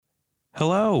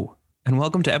Hello, and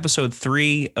welcome to episode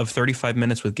 3 of 35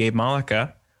 Minutes with Gabe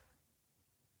Malika.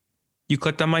 You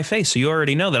clicked on my face, so you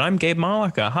already know that I'm Gabe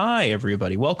Malika. Hi,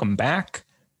 everybody. Welcome back.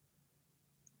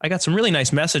 I got some really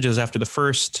nice messages after the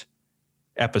first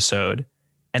episode,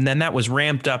 and then that was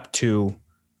ramped up to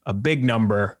a big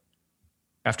number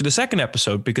after the second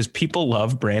episode because people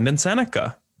love Brandon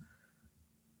Seneca.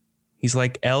 He's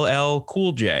like LL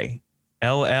Cool J,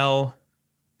 LL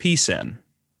Peacen.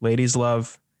 Ladies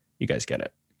love, you guys get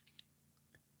it.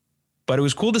 But it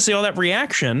was cool to see all that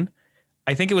reaction.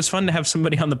 I think it was fun to have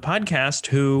somebody on the podcast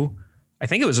who, I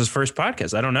think it was his first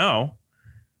podcast. I don't know.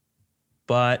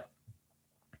 But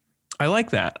I like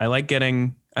that. I like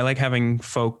having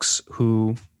folks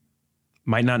who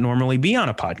might not normally be on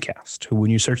a podcast, who when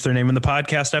you search their name in the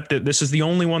podcast app, this is the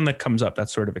only one that comes up.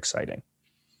 That's sort of exciting.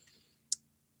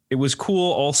 It was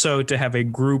cool also to have a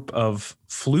group of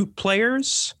flute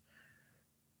players,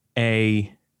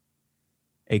 a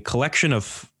collection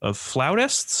of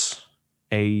flautists,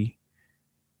 a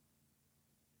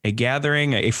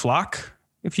gathering, a flock,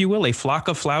 if you will, a flock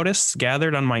of flautists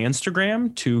gathered on my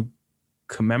Instagram to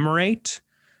commemorate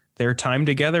their time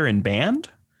together in band.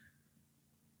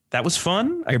 That was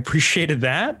fun. I appreciated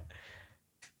that.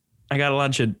 I got a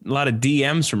lot of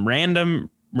DMs from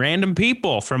random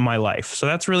people from my life. So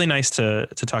that's really nice to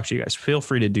talk to you guys. Feel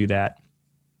free to do that.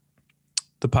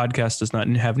 The podcast does not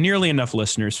have nearly enough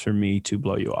listeners for me to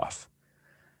blow you off.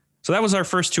 So that was our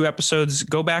first 2 episodes.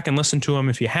 Go back and listen to them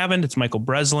if you haven't. It's Michael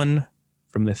Breslin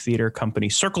from the theater company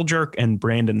Circle Jerk and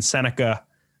Brandon Seneca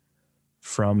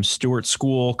from Stewart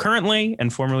School currently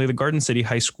and formerly the Garden City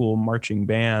High School marching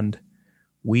band.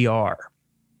 We are.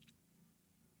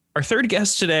 Our third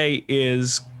guest today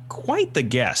is quite the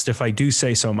guest, if I do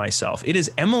say so myself. It is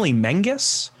Emily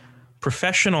Menges,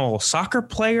 professional soccer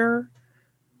player,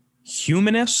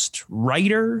 humanist,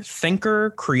 writer,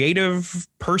 thinker, creative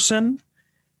person.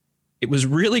 It was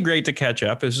really great to catch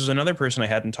up. This is another person I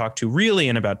hadn't talked to really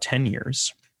in about 10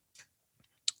 years.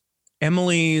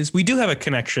 We do have a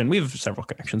connection. We have several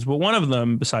connections, but one of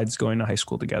them, besides going to high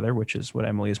school together, which is what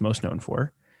Emily is most known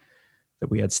for, that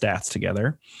we had stats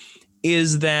together,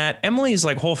 is that Emily's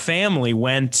whole family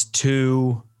went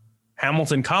to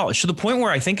Hamilton College to the point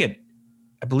where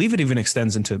I believe it even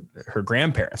extends into her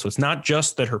grandparents. So it's not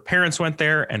just that her parents went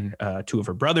there and 2 of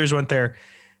her brothers went there.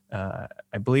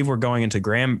 I believe we're going into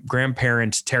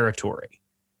grandparent territory.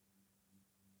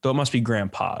 Though it must be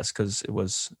grandpa's because it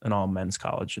was an all men's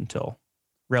college until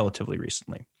relatively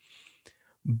recently.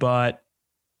 But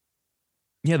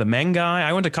yeah, the Meng guy,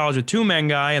 I went to college with 2 Meng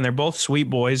guy and they're both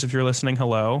sweet boys. If you're listening,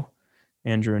 hello,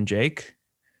 Andrew and Jake.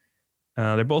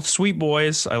 They're both sweet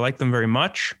boys. I like them very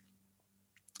much.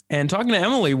 And talking to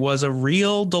Emily was a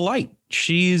real delight.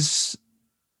 She's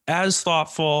as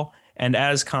thoughtful and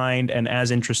as kind and as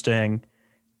interesting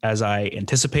as I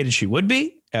anticipated she would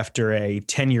be after a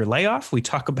 10-year layoff. We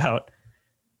talk about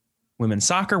women's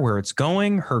soccer, where it's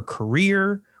going, her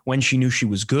career, when she knew she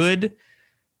was good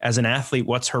as an athlete,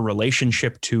 what's her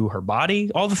relationship to her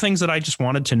body, all the things that I just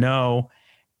wanted to know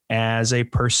as a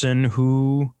person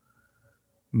who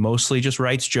mostly just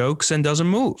writes jokes and doesn't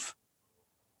move.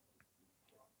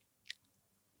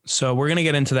 So we're going to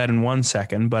get into that in 1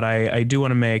 second, but I do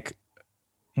want to make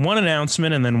one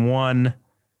announcement and then I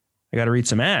got to read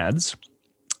some ads.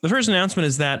 The first announcement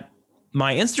is that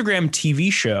my Instagram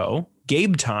TV show,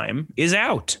 Gabe Time, is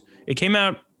out. It came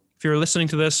out, if you're listening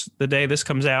to this, the day this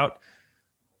comes out,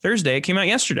 Thursday, it came out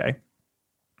yesterday.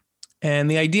 And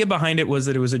the idea behind it was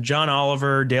that it was a John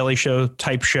Oliver Daily Show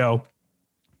type show.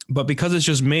 But because it's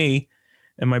just me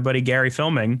and my buddy Gary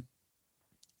filming,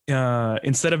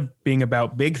 instead of being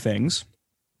about big things,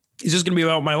 it's just going to be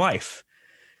about my life.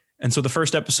 And so the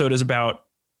first episode is about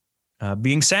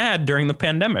being sad during the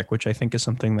pandemic, which I think is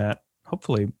something that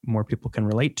hopefully more people can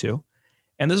relate to.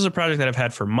 And this is a project that I've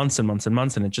had for months and months and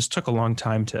months, and it just took a long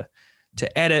time to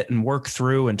edit and work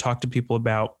through and talk to people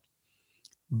about.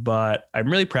 But I'm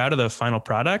really proud of the final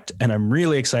product, and I'm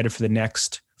really excited for the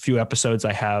next few episodes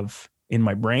I have in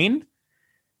my brain.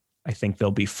 I think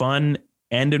they'll be fun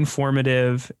and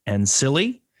informative and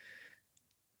silly.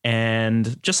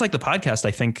 And just like the podcast,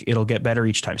 I think it'll get better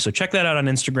each time. So check that out on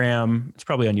Instagram. It's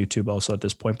probably on YouTube also at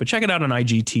this point, but check it out on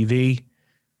IGTV.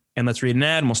 And let's read an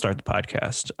ad and we'll start the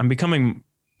podcast.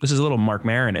 This is a little Mark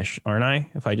Maron-ish, aren't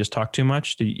I? If I just talk too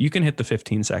much, you can hit the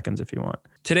 15 seconds if you want.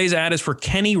 Today's ad is for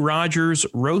Kenny Rogers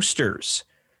Roasters.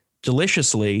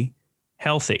 Deliciously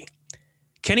healthy.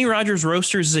 Kenny Rogers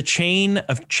Roasters is a chain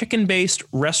of chicken-based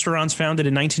restaurants founded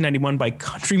in 1991 by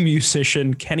country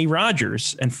musician Kenny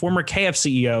Rogers and former KF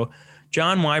CEO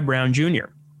John Y. Brown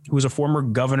Jr., who was a former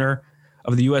governor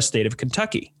of the U.S. state of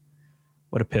Kentucky.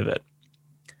 What a pivot.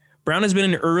 Brown has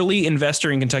been an early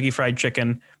investor in Kentucky Fried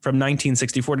Chicken from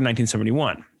 1964 to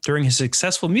 1971. During his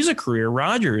successful music career,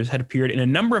 Rogers had appeared in a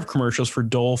number of commercials for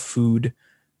Dole Food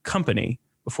Company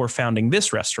before founding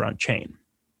this restaurant chain.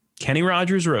 Kenny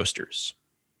Rogers Roasters.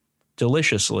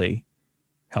 Deliciously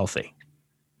healthy.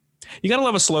 You got to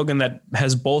love a slogan that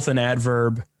has both an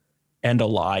adverb and a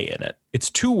lie in it. It's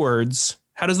 2 words.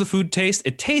 How does the food taste?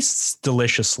 It tastes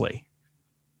deliciously.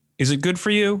 Is it good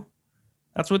for you?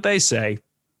 That's what they say.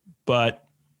 But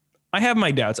I have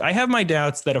my doubts. I have my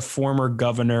doubts that a former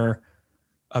governor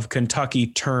of Kentucky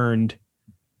turned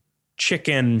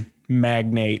chicken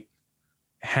magnate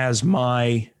has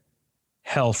my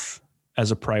health as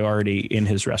a priority in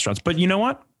his restaurants. But you know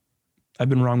what? I've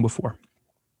been wrong before.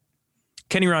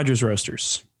 Kenny Rogers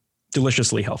Roasters.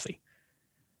 Deliciously healthy.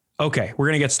 Okay, we're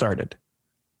going to get started.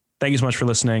 Thank you so much for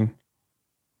listening.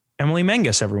 Emily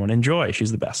Menges, everyone. Enjoy.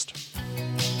 She's the best.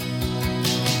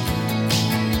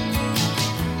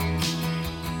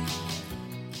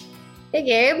 Hey,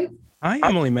 Gabe. Hi,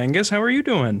 Emily Menges. How are you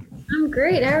doing? I'm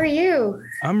great. How are you?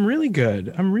 I'm really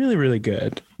good. I'm really, really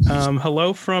good.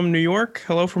 Hello from New York.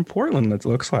 Hello from Portland, it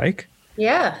looks like.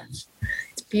 Yeah. It's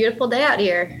a beautiful day out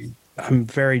here. I'm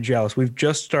very jealous. We've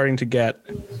just starting to get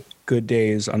good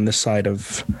days on this side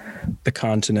of the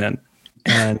continent.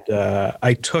 And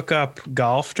I took up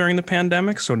golf during the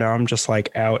pandemic. So now I'm just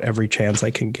like out every chance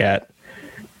I can get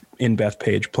in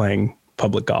Bethpage playing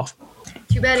public golf.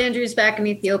 Too bad Andrew's back in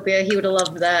Ethiopia. He would have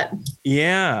loved that.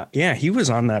 Yeah. He was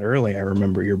on that early. I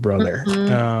remember your brother.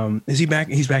 Mm-hmm. Is he back?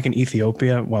 He's back in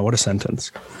Ethiopia. Wow, what a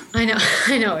sentence. I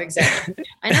know, exactly.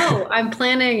 I know. I'm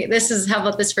planning. How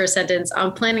about this for a sentence?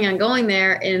 I'm planning on going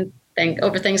there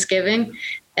over Thanksgiving.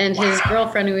 And his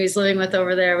girlfriend who he's living with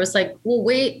over there was like, we'll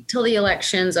wait till the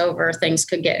election's over. Things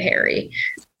could get hairy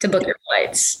to book your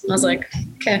flights. I was like,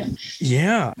 okay.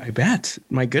 Yeah, I bet.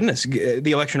 My goodness.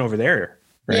 The election over there.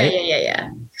 Right? Yeah.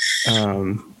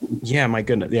 Yeah, my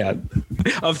goodness. Yeah.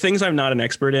 Of things I'm not an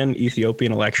expert in,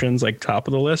 Ethiopian elections, like top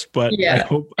of the list, but yeah, I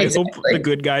hope the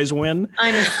good guys win.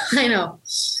 I know.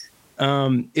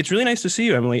 It's really nice to see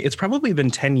you, Emily. It's probably been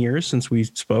 10 years since we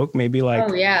spoke, maybe like.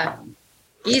 Oh, yeah.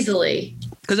 Easily.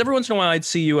 Because every once in a while I'd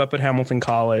see you up at Hamilton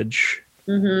College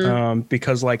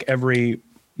because like every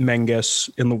Menges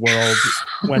in the world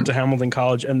went to Hamilton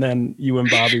College, and then you and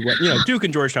Bobby went, Duke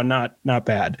and Georgetown, not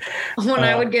bad. When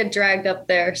I would get dragged up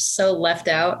there, so left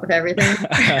out of everything.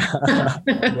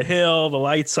 The hill, the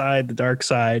light side, the dark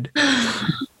side.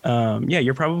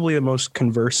 You're probably the most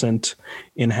conversant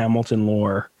in Hamilton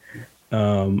lore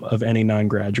of any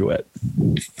non-graduate.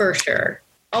 For sure.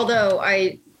 Although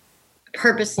I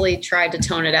purposely tried to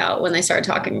tone it out when they started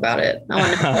talking about it.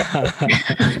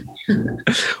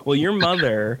 Well, your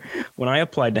mother, when I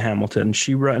applied to Hamilton,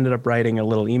 she ended up writing a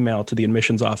little email to the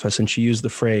admissions office, and she used the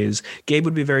phrase, Gabe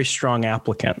would be a very strong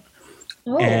applicant.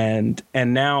 Oh. And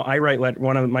now I write,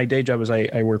 one of my day job is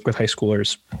I work with high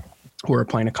schoolers who are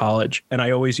applying to college. And I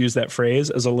always use that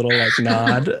phrase as a little like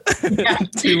nod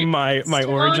to my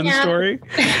origin story.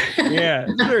 Yeah,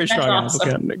 it's a very strong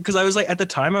applicant. Because I was like, at the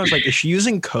time, I was like, is she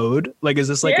using code? Like, is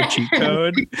this like a cheat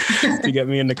code to get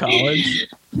me into college?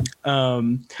 But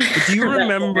do you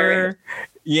remember?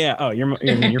 Yeah. Oh, your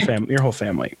family, your whole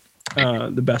family,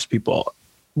 the best people.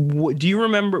 Do you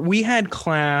remember we had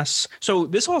class? So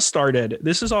this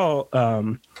is all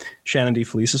Shannon D.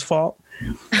 Felice's fault.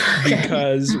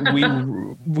 Because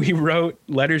we wrote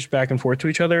letters back and forth to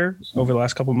each other over the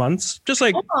last couple of months, just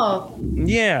like,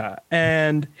 yeah.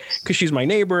 And cause she's my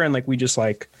neighbor and like, we just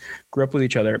like grew up with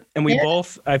each other, and we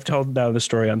both, I've told now the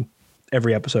story on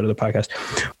every episode of the podcast.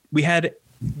 We had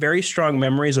very strong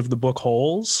memories of the book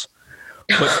Holes,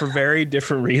 but for very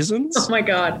different reasons. Oh my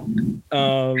God.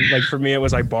 Like for me, it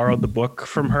was I borrowed the book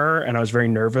from her, and I was very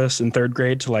nervous in 3rd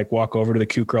grade to like walk over to the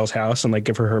cute girl's house and like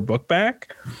give her book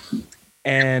back.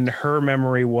 And her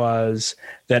memory was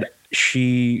that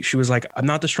she was like, I'm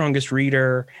not the strongest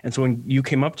reader. And so when you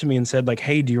came up to me and said like,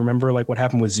 hey, do you remember like what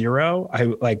happened with Zero?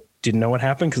 I like didn't know what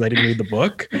happened because I didn't read the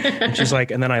book. And she's like,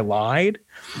 and then I lied.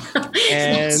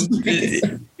 And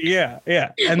yeah.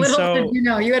 And little so did you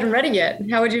know, you hadn't read it yet.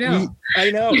 How would you know?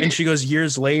 I know. And she goes,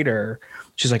 years later,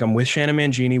 she's like, I'm with Shannon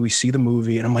Mangini. We see the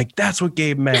movie. And I'm like, that's what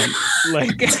Gabe meant.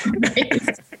 Like,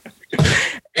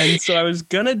 and so I was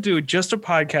going to do just a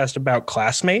podcast about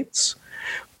classmates,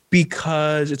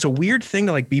 because it's a weird thing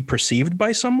to like be perceived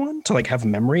by someone, to like have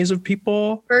memories of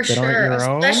people. For sure.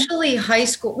 Especially high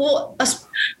school. Well,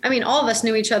 I mean, all of us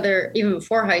knew each other even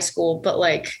before high school, but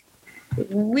like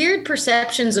weird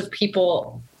perceptions of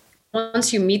people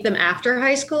once you meet them after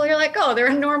high school, you're like, oh, they're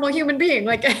a normal human being,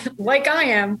 like I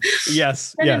am.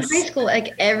 Yes. And yes. in high school,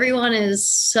 like everyone is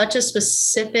such a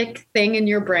specific thing in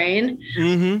your brain.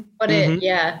 Mm-hmm. But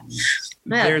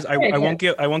There's I won't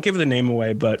give the name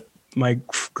away, but my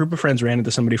group of friends ran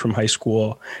into somebody from high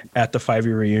school at the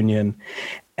 5-year reunion.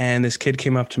 And this kid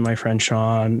came up to my friend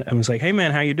Sean and was like, hey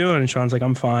man, how you doing? And Sean's like,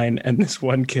 I'm fine. And this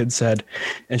one kid said,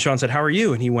 and Sean said, how are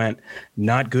you? And he went,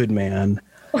 not good, man.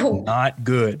 Oh. Not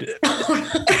good.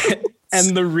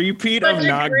 And the repeat of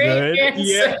not good. Answer.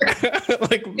 Yeah.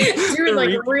 Like, dude,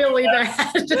 like really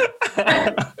bad.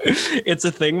 It's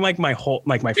a thing like my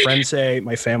friends say,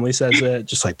 my family says it,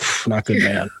 just like, not good,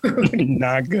 man.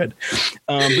 Not good.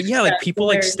 But yeah, like people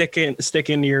like stick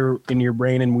in your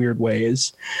brain in weird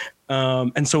ways.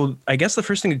 And so I guess the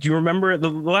first thing, do you remember the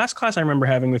last class I remember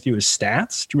having with you is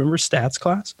stats? Do you remember stats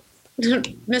class?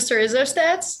 Mr. Izzo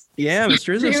stats? Yeah,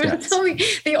 Mr. Izzo stats. Tell me,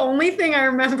 the only thing I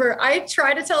remember, I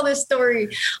try to tell this story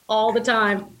all the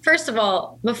time. First of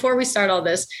all, before we start all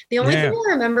this, the only thing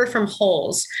I remember from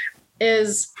Holes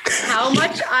is how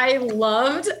much I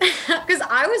loved, because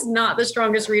I was not the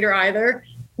strongest reader either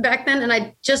back then, and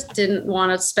I just didn't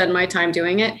want to spend my time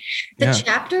doing it. The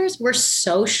chapters were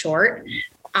so short.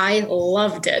 I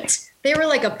loved it. They were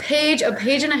like a page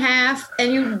and a half,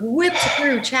 and you whipped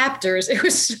through chapters. It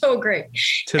was so great.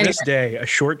 To this day, a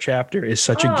short chapter is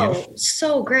such a gift.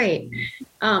 So great.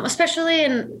 Especially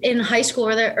in high school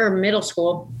or middle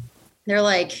school. They're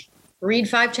like, read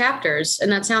 5 chapters.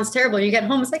 And that sounds terrible. You get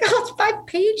home, it's like, oh, it's 5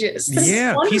 pages.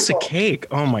 This piece of cake.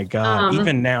 Oh my God.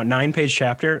 Even now, 9-page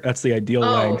chapter, that's the ideal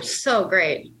length. So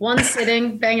great. One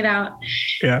sitting, bang it out.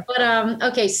 Yeah. But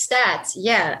okay, stats.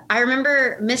 Yeah. I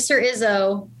remember Mr.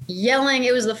 Izzo yelling.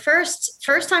 It was the first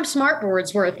time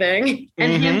smartboards were a thing,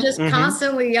 and him just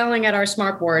constantly yelling at our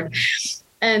smartboard.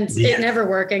 And it never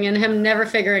working, and him never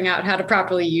figuring out how to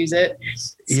properly use it.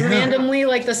 Randomly,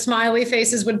 like the smiley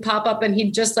faces would pop up, and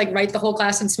he'd just like write the whole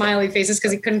class in smiley faces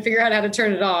because he couldn't figure out how to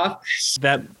turn it off.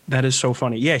 That is so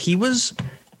funny. Yeah, he was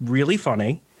really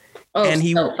funny. Oh, and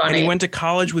he went to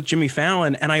college with Jimmy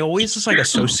Fallon, and I always just like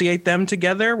associate them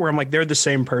together, where I'm like, they're the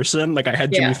same person. Like I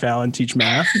had Jimmy Fallon teach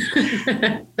math.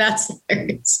 That's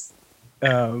hilarious.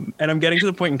 And I'm getting to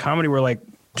the point in comedy where like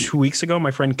 2 weeks ago,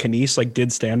 my friend Kenise like did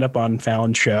stand up on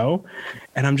Fallon's show,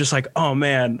 and I'm just like, oh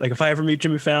man, like if I ever meet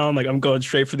Jimmy Fallon, like I'm going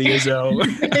straight for the Izzo.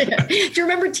 Do you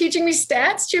remember teaching me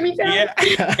stats, Jimmy Fallon?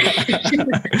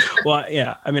 Yeah. Well,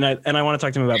 yeah. I mean, I want to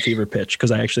talk to him about Fever Pitch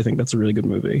because I actually think that's a really good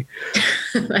movie.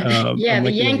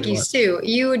 The Yankees too.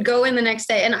 You would go in the next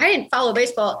day, and I didn't follow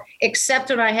baseball except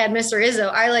when I had Mr.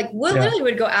 Izzo. I literally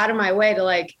would go out of my way to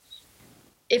like,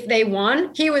 if they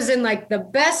won, he was in like the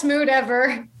best mood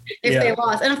ever. If they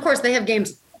lost. And of course they have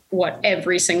games,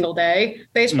 every single day,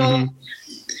 baseball. Mm-hmm.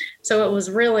 So it was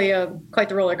really quite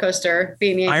the roller coaster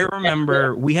being the Yankees. I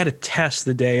remember we had a test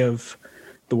the day of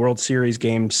the World Series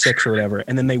game 6 or whatever.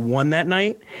 And then they won that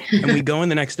night, and we go in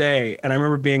the next day. And I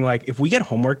remember being like, if we get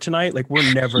homework tonight, like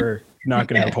we're never not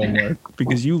going to have homework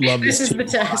because you love this. This is the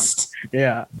test.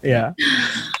 Yeah. Yeah.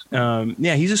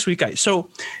 He's a sweet guy. So,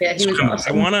 he was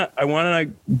awesome. I want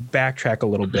to backtrack a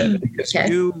little bit because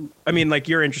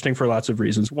you're interesting for lots of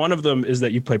reasons. One of them is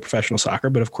that you play professional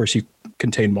soccer, but of course you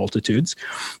contain multitudes.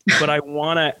 But I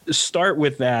want to start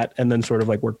with that and then sort of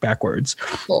like work backwards.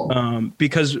 Cool.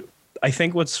 Because I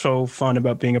think what's so fun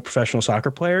about being a professional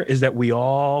soccer player is that we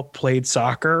all played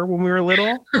soccer when we were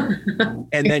little,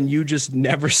 and then you just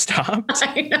never stopped.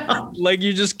 I know. Like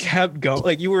you just kept going.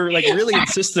 Like you were like really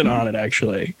insistent on it,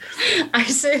 actually. I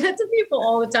say that to people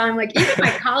all the time. Like even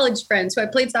my college friends who I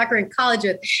played soccer in college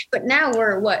with, but now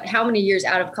we're how many years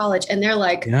out of college? And they're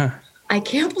like, I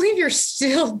can't believe you're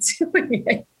still doing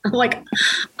it. I'm like,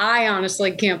 I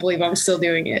honestly can't believe I'm still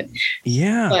doing it.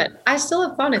 Yeah. But I still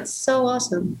have fun. It's so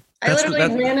awesome. I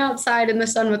literally ran outside in the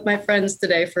sun with my friends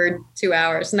today for 2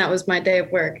 hours, and that was my day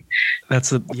of work.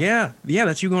 That's you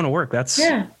going to work. That's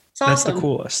awesome. That's the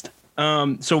coolest.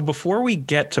 So before we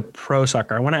get to pro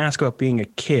soccer, I want to ask about being a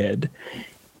kid.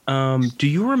 Do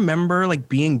you remember like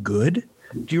being good?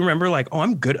 Do you remember like, oh,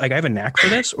 I'm good, like I have a knack for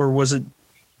this, or was it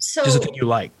just a thing you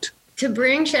liked? To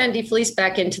bring Shandy Fleece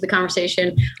back into the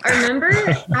conversation, I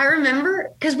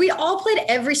remember because we all played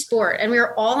every sport and we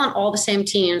were all on all the same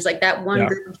teams, like that one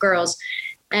group of girls.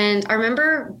 And I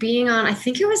remember being on, I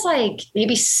think it was like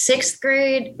maybe 6th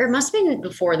grade, or it must have been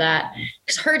before that,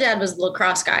 because her dad was a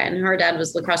lacrosse guy and her dad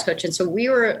was lacrosse coach. And so we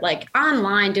were like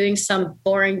online doing some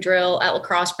boring drill at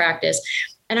lacrosse practice.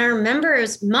 And I remember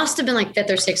it must have been like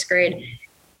 5th or 6th grade.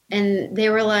 And they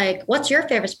were like, what's your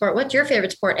favorite sport? What's your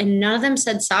favorite sport? And none of them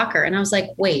said soccer. And I was like,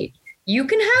 wait, you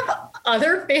can have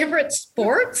other favorite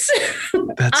sports.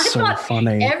 That's I so thought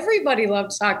funny. everybody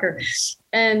loved soccer.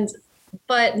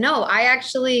 But no,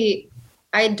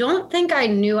 I don't think I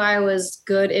knew I was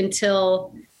good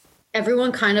until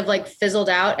everyone kind of like fizzled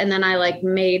out. And then I like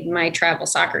made my travel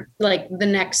soccer, like the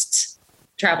next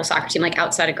travel soccer team, like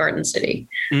outside of Garden City.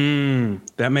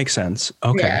 That makes sense.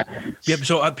 Okay. Yeah. Yep.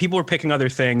 So people are picking other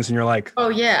things and you're like, Oh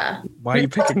yeah. why are you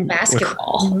picking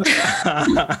basketball?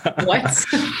 What?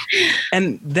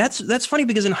 And that's funny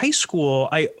because in high school,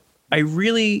 I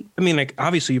mean, like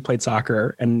obviously you played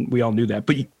soccer and we all knew that,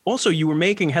 but also you were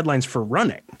making headlines for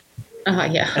running.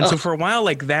 Yeah. And so for a while,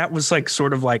 like that was like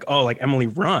sort of like, oh, like Emily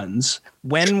runs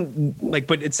when like,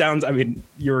 but it sounds, I mean,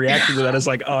 your reaction to that is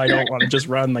like, oh, I don't want to just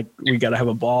run. Like we got to have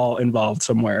a ball involved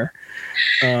somewhere.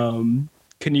 Can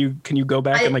you go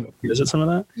back and like visit some of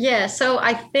that? Yeah. So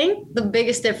I think the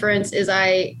biggest difference is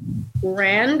I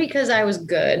ran because I was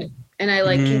good, and I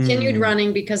like continued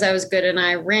running because I was good. And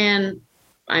I ran,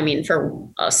 I mean, for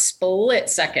a split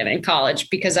second in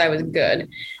college because I was good.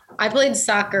 I played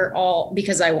soccer all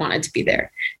because I wanted to be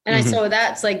there. And so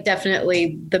that's like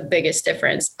definitely the biggest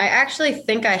difference. I actually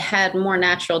think I had more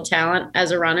natural talent as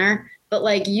a runner, but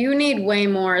like you need way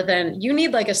more than you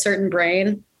need like a certain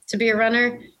brain to be a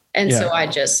runner. And so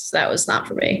that was not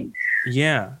for me.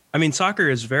 Yeah. I mean, soccer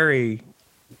is very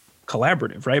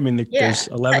collaborative, right? I mean, there's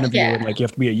 11 of you and like you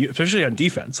have to be especially on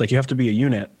defense, like you have to be a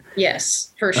unit.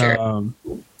 Yes, for sure.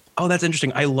 Oh, that's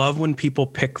interesting. I love when people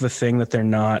pick the thing that they're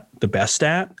not the best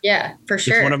at. Yeah, for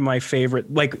sure. It's one of my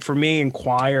favorite, like for me in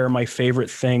choir, my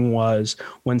favorite thing was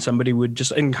when somebody would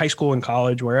just in high school and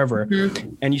college, wherever.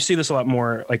 And you see this a lot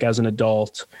more like as an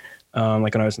adult.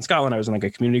 Like when I was in Scotland, I was in like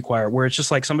a community choir where it's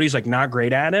just like somebody's like not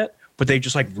great at it, but they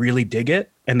just like really dig it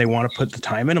and they want to put the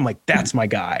time in. I'm like, that's my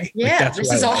guy. Yeah, like, that's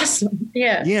this is awesome.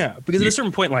 Yeah. Yeah. Because at a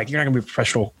certain point, like you're not gonna be a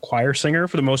professional choir singer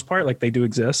for the most part. Like they do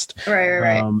exist.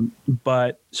 Right.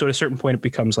 But so at a certain point it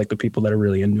becomes like the people that are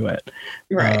really into it.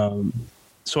 Right.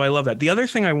 So I love that. The other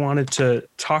thing I wanted to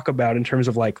talk about in terms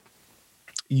of like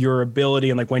your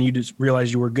ability and like when you just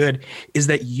realized you were good is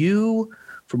that you,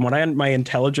 from what my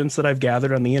intelligence that I've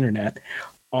gathered on the internet,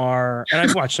 and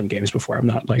I've watched some games before. I'm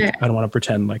not like, I don't want to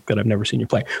pretend like that I've never seen you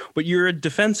play, but you're a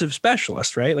defensive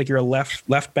specialist, right? Like you're a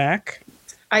left back.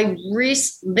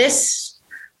 This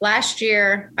last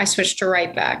year, I switched to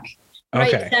right back,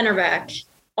 right center back,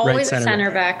 always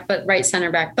center back, but right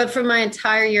center back. But for my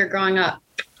entire year growing up,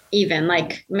 even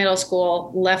like middle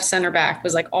school, left center back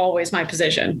was like always my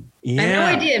position. Yeah. I had no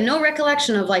idea, no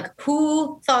recollection of like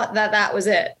who thought that was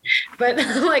it. But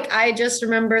like, I just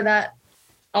remember that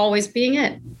always being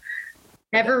it.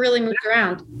 Never really moved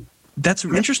around. That's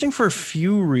interesting for a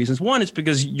few reasons. One, it's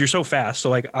because you're so fast. So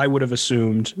like I would have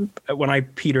assumed when I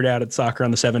petered out at soccer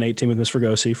on the 7-8 team with Miss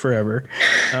Fregosi forever,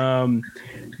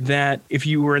 that if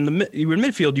you were in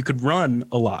midfield, you could run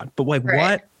a lot. But like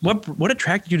what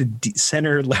attracted you to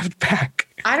center left back?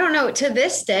 I don't know. To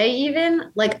this day,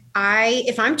 even like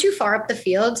if I'm too far up the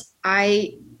field,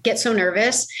 I get so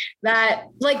nervous that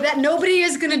nobody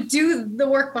is going to do the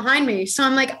work behind me. So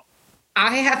I'm like,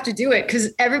 I have to do it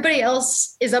because everybody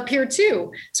else is up here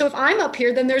too. So if I'm up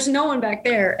here, then there's no one back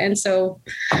there. And so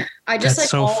I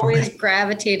just always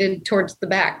gravitated towards the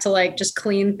back to like just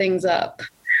clean things up.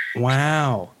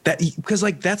 Wow. Because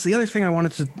like that's the other thing I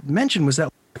wanted to mention was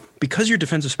that because you're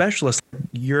defensive specialist,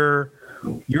 your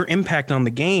impact on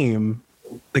the game,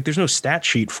 like there's no stat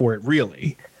sheet for it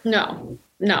really. No.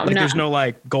 There's no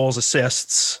like goals,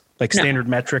 assists, like standard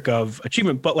metric of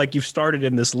achievement. But like you've started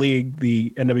in this league,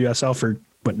 the NWSL for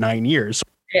 9 years. So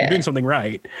you're doing something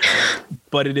right.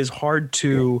 But it is hard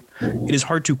to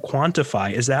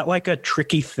quantify. Is that like a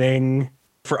tricky thing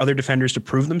for other defenders to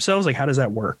prove themselves? Like how does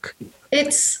that work?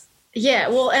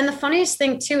 Well, and the funniest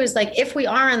thing too is like if we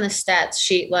are on the stats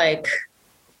sheet, like,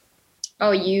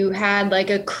 oh, you had like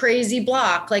a crazy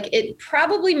block, like it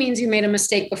probably means you made a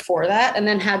mistake before that and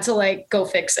then had to like go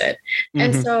fix it.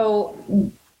 And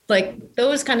so like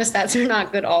those kind of stats are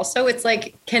not good also. It's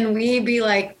like, can we be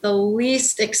like the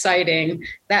least exciting?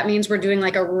 That means we're doing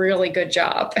like a really good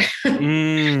job. But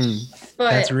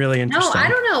that's really interesting. No, I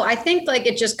don't know. I think like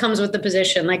it just comes with the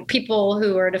position. Like people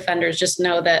who are defenders just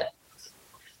know that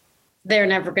they're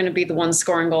never going to be the ones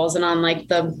scoring goals and on like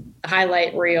the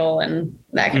highlight reel and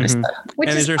that kind of stuff. And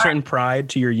is there a certain pride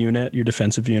to your unit, your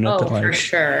defensive unit? Oh, for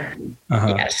sure.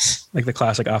 Yes. Like the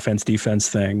classic offense defense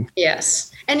thing.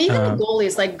 Yes. And even the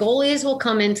goalies will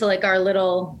come into like our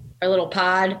little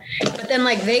pod, but then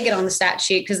like they get on the stat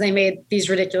sheet because they made these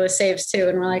ridiculous saves too.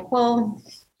 And we're like, well,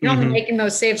 You're only making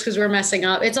those saves because we're messing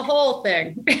up. It's a whole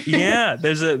thing. Yeah,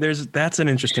 that's an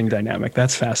interesting dynamic.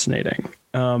 That's fascinating.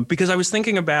 Because I was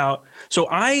thinking about,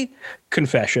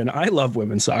 confession, I love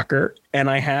women's soccer, and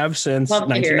I have since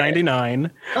 1999.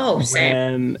 Oh,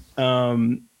 same.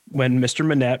 When Mr.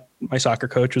 Manette, my soccer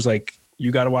coach, was like,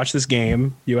 "You got to watch this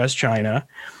game, U.S. China,"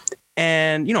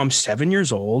 and I'm 7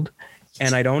 years old,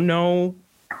 and I don't know.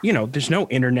 There's no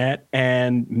internet,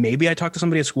 and maybe I talked to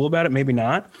somebody at school about it, maybe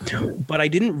not, but I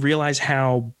didn't realize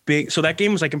how big. So that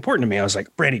game was like important to me. I was like,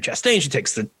 Brandi Chastain, she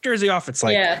takes the jersey off. It's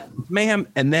like mayhem.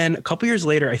 And then a couple years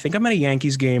later, I think I'm at a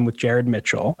Yankees game with Jared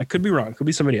Mitchell. I could be wrong. Could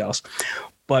be somebody else.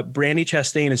 But Brandi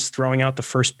Chastain is throwing out the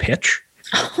first pitch.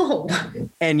 Oh.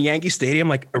 And Yankee Stadium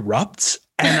like erupts.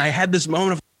 And I had this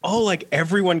moment of, like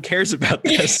everyone cares about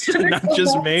this, not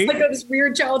just me. It's like this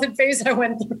weird childhood phase I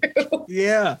went through.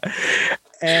 Yeah.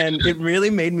 And it really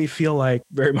made me feel like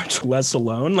very much less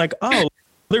alone. Like,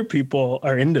 other people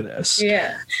are into this.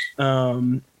 Yeah.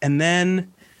 And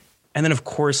then of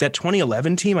course that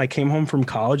 2011 team, I came home from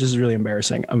college. This is really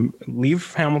embarrassing. I'm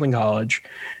leave Hamilton College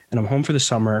and I'm home for the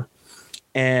summer.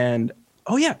 And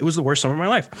it was the worst summer of my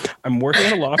life. I'm working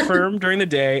at a law firm during the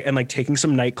day and like taking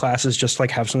some night classes just to,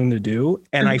 like have something to do.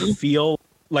 And I feel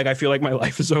like my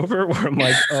life is over, where I'm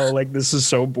like, this is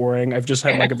so boring. I've just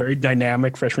had like a very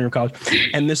dynamic freshman year of college.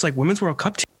 And this like Women's World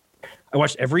Cup team, I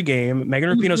watched every game. Megan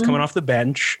Rapinoe's coming off the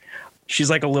bench. She's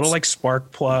like a little like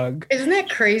spark plug. Isn't that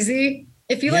crazy?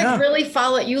 If you like really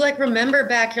follow it, you like remember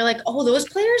back, you're like, those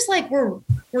players like were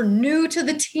new to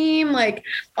the team. Like,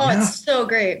 it's so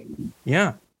great.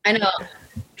 Yeah. I know.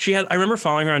 I remember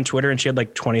following her on Twitter, and she had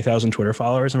like 20,000 Twitter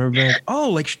followers. And I remember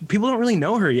being like, people don't really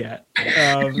know her yet.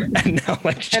 And now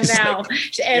she's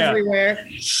everywhere.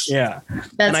 Yeah.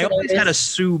 And I always had a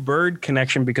Sue Bird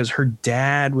connection because her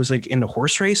dad was like into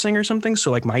horse racing or something.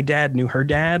 So like my dad knew her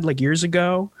dad like years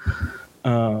ago.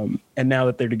 And now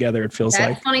that they're together, it feels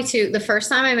That's funny too. The first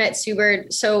time I met Sue Bird,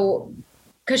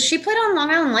 because she played on Long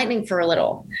Island Lightning for a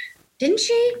little, didn't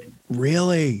she?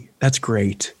 Really? That's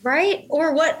great. Right?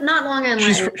 Or what? Not Long Island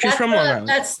Lightning. She's from Long Island.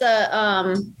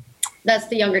 That's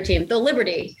the younger team, the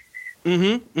Liberty.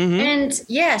 Mm-hmm. Mm-hmm. And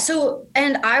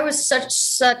and I was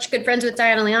such good friends with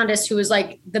Diana Leondis, who was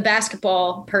like the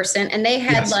basketball person, and they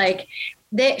had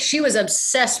she was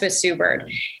obsessed with Sue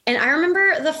Bird. And I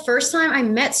remember the first time I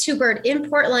met Sue Bird in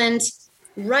Portland,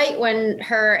 right when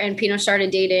her and Pino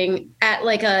started dating, at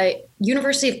like a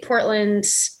University of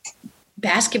Portland's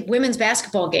women's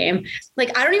basketball game.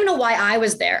 Like, I don't even know why I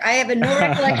was there. I have no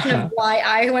recollection of why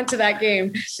I went to that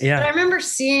game. Yeah. But I remember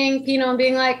seeing Pino and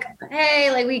being like,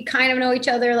 hey, like we kind of know each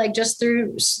other, like just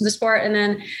through the sport. And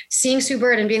then seeing Sue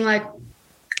Bird and being like,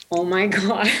 oh my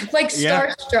God, like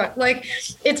starstruck. Like,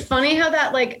 it's funny how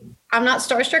that, like, I'm not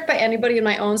starstruck by anybody in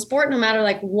my own sport, no matter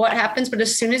like what happens. But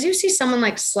as soon as you see someone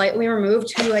like slightly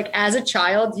removed who like as a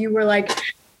child, you were like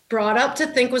brought up to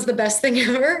think was the best thing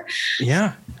ever.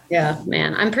 Yeah. Yeah,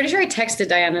 man. I'm pretty sure I texted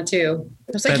Diana too.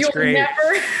 I was like, you'll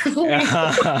never.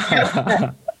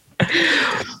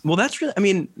 Well, that's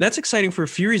exciting for a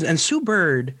few reasons. And Sue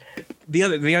Bird, the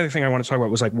other thing I want to talk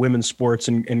about was like women's sports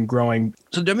and growing.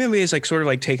 So WNBA is like sort of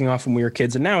like taking off when we were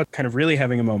kids, and now it's kind of really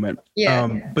having a moment. Yeah.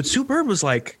 But Sue Bird was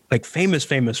like famous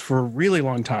for a really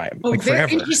long time, like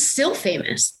forever. And she's still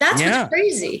famous. That's what's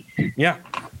crazy. Yeah.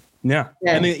 Yeah.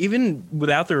 I mean, even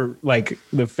without the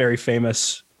very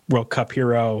famous World Cup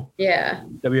hero,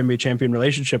 WNBA champion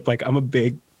relationship, like I'm a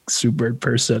big Sue Bird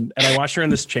person, and I watched her in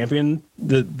this the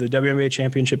WNBA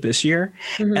championship this year,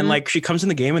 and like she comes in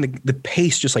the game and the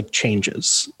pace just like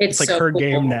changes. It's like so her cool.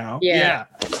 game now. Yeah,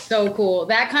 so cool.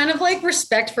 That kind of like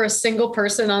respect for a single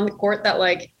person on the court, that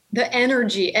like the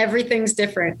energy, everything's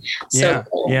different. So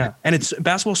cool. Yeah, and it's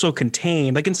basketball so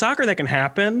contained. Like in soccer that can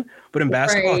happen, but in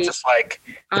basketball it's just like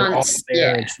they're all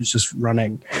there and she's just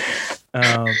running.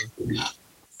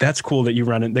 That's cool that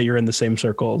you're in the same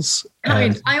circles.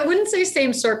 I wouldn't say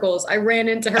same circles. I ran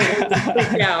into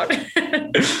her out.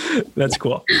 That's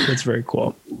cool. That's very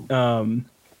cool. I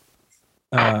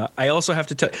also have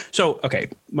to tell. So, okay,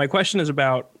 my question is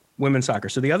about women's soccer.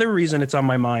 So the other reason it's on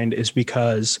my mind is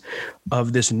because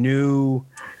of this new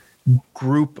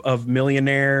group of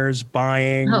millionaires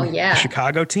buying the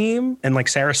Chicago team, and like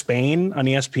Sarah Spain on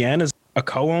ESPN is a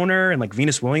co-owner, and like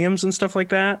Venus Williams and stuff like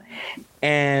that.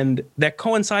 And that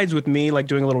coincides with me like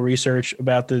doing a little research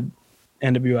about the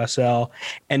NWSL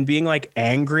and being like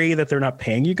angry that they're not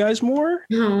paying you guys more.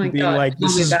 Oh my being God. like,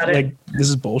 this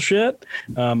is bullshit.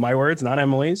 My words, not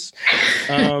Emily's.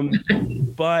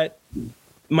 But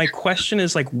my question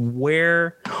is like,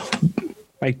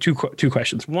 two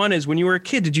questions. One is, when you were a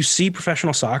kid, did you see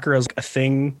professional soccer as like a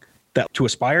thing that to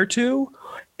aspire to?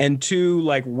 And two,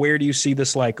 like, where do you see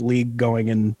this like league going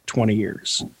in 20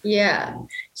 years? Yeah.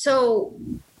 So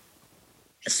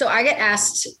I get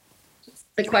asked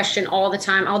the question all the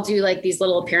time. I'll do like these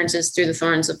little appearances through the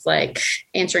thorns of like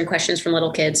answering questions from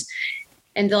little kids.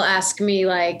 And they'll ask me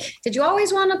like, did you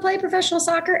always want to play professional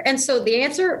soccer? And so the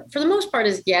answer for the most part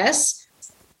is yes.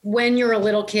 When you're a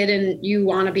little kid and you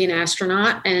want to be an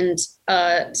astronaut and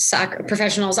a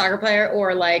professional soccer player,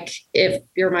 or like if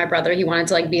you're my brother, he wanted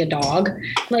to like be a dog.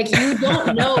 Like you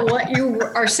don't know what you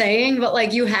are saying, but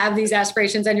like you have these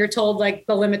aspirations and you're told like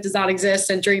the limit does not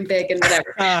exist and dream big and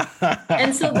whatever.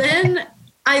 And so then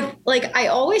I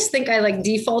always think I like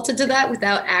defaulted to that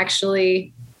without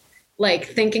actually like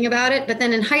thinking about it. But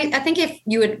then I think if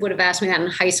you would have asked me that in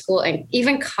high school and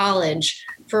even college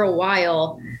for a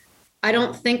while, I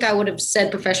don't think I would have said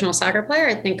professional soccer player.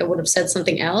 I think I would have said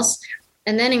something else.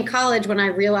 And then in college, when I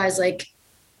realized like,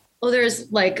 oh,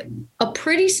 there's like a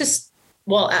pretty,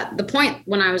 at the point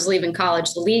when I was leaving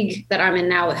college, the league that I'm in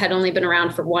now had only been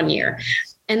around for 1 year.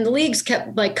 And the leagues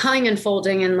kept like coming and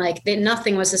folding and like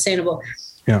nothing was sustainable.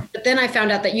 Yeah. But then I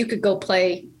found out that you could go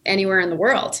play anywhere in the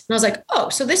world. And I was like, oh,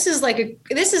 so this is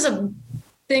a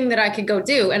thing that I could go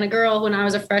do. And a girl, when I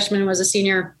was a freshman, was a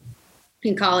senior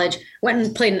in college, went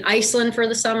and played in Iceland for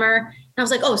the summer. And I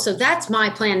was like, oh, so that's my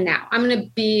plan now. I'm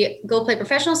going to go play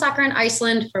professional soccer in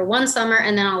Iceland for 1 summer.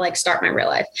 And then I'll like start my real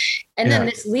life. And then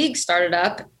this league started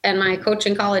up and my coach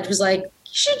in college was like,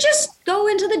 you should just go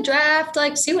into the draft,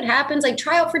 like see what happens, like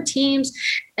try out for teams.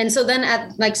 And so then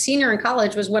at like senior in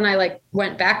college was when I like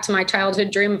went back to my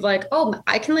childhood dream of like, oh,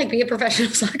 I can like be a professional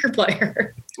soccer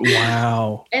player.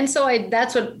 Wow. And so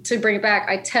that's what, to bring it back,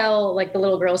 I tell like the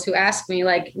little girls who ask me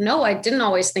like, no, I didn't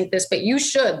always think this, but you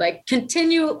should like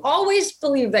continue, always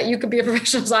believe that you could be a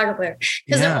professional soccer player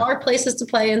because there are places to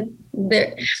play and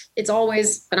it's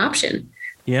always an option.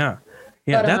 Yeah.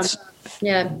 Yeah. But,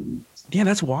 Yeah,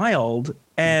 that's wild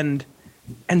and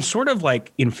sort of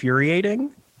like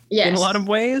infuriating in a lot of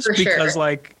ways because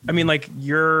like, I mean, like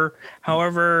you're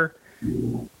however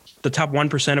the top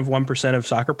 1% of 1% of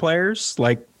soccer players,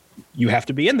 like you have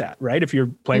to be in that, right? If you're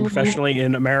playing professionally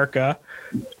in America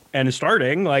and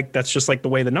starting, like that's just like the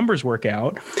way the numbers work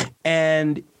out.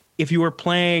 And if you were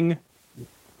playing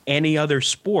any other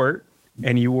sport,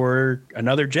 and you were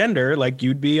another gender, like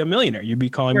you'd be a millionaire. You'd be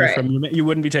calling me from, you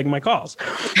wouldn't be taking my calls.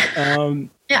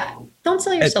 Yeah. Don't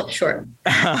sell yourself short.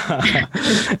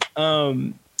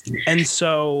 And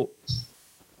so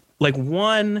like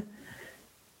I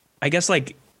guess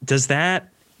like, does that,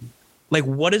 like,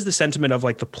 what is the sentiment of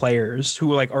like the players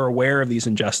who like are aware of these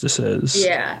injustices?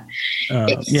 Yeah.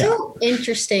 It's so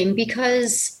interesting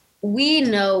because we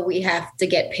know we have to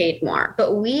get paid more,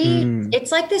 but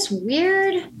it's like this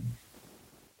weird,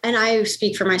 and I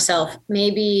speak for myself,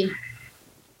 maybe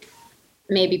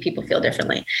people feel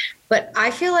differently, but I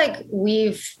feel like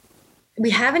we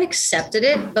haven't accepted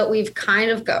it, but we've kind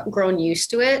of grown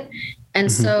used to it.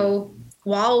 And so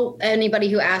while anybody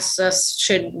who asks us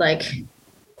should like,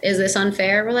 is this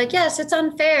unfair? We're like, yes, it's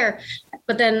unfair.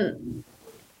 But then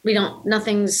I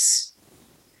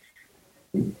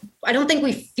don't think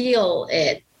we feel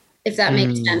it. If that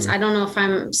makes sense. I don't know if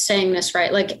I'm saying this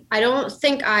right. Like, I don't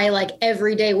think I like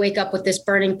every day wake up with this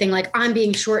burning thing. Like I'm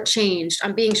being shortchanged.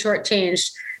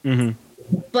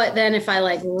 But then if I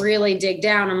like really dig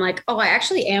down, I'm like, oh, I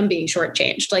actually am being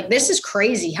shortchanged. Like, this is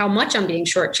crazy how much I'm being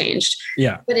shortchanged.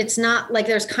 Yeah. But it's not like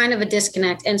there's kind of a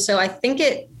disconnect. And so I think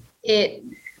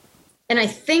and I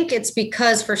think it's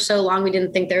because for so long, we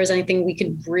didn't think there was anything we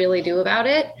could really do about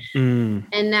it. And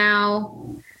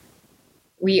now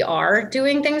we are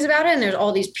doing things about it. And there's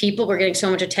all these people, we're getting so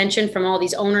much attention from all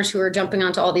these owners who are jumping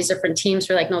onto all these different teams.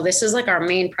 We're like, no, this is like our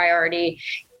main priority.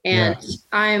 And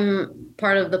I'm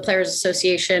part of the Players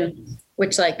Association,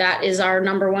 which like, that is our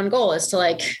number one goal, is to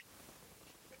like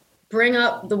bring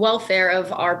up the welfare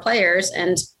of our players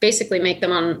and basically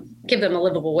give them a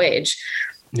livable wage.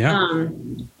 Yeah.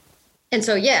 And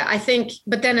so, I think,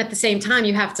 but then at the same time,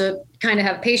 you have to kind of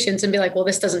have patience and be like, well,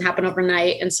 this doesn't happen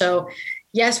overnight. And so,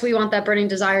 yes, we want that burning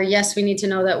desire. Yes, we need to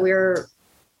know that we're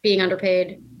being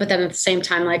underpaid, but then at the same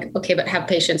time, like, okay, but have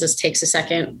patience. This takes a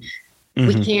second.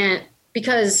 We can't,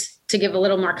 because to give a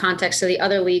little more context to the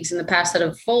other leagues in the past that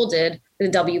have folded, the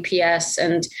WPS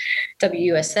and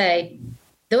WUSA,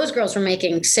 those girls were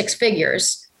making 6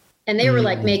 figures and they were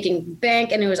like making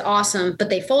bank and it was awesome, but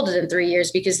they folded in 3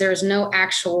 years because there was no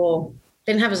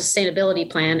they didn't have a sustainability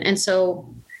plan. And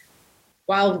so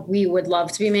while we would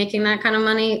love to be making that kind of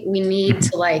money, we need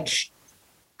to like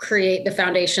create the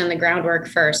foundation and the groundwork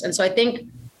first. And so I think,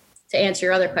 to answer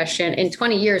your other question, in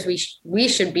 20 years, we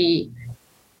should be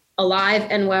alive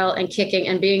and well and kicking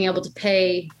and being able to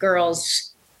pay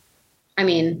girls, I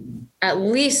mean, at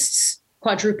least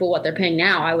quadruple what they're paying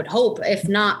now, I would hope, if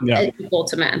not equal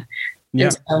to men. Yeah.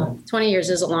 And so 20 years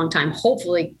is a long time.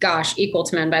 Hopefully, gosh, equal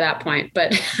to men by that point.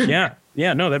 But yeah,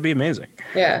 no, that'd be amazing.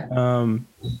 Yeah.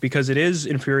 Because it is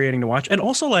infuriating to watch. And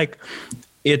also like,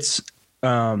 it's,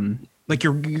 like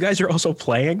you guys are also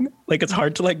playing. Like it's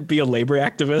hard to like be a labor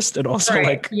activist and also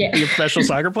be a professional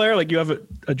soccer player. Like you have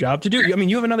a job to do. I mean,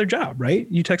 you have another job, right?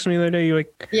 You texted me the other day. You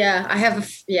like? Yeah, I have a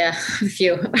few.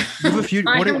 You have a few.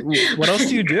 What else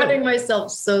do you do? Cutting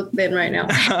myself so thin right now.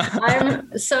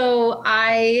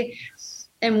 I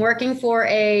am working for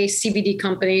a CBD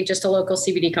company, just a local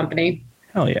CBD company.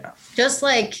 Hell yeah! Just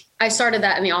like I started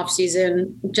that in the off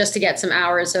season just to get some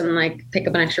hours and like pick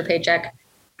up an extra paycheck.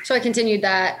 So I continued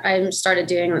that. I started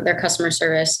doing their customer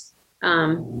service.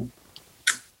 I'm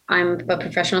a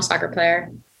professional soccer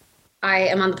player. I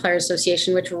am on the Players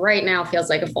Association, which right now feels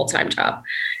like a full-time job.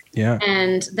 Yeah.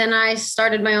 And then I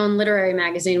started my own literary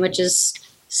magazine, which is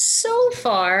so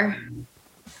far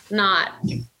not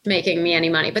making me any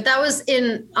money, but that was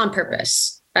on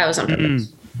purpose. That was on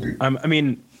purpose. I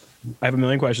mean, I have a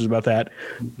million questions about that.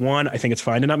 One, I think it's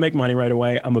fine to not make money right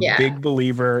away. I'm a big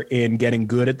believer in getting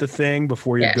good at the thing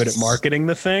before you're good at marketing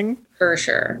the thing. For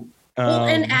sure.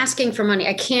 And asking for money.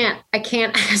 I can't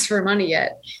ask for money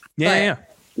yet.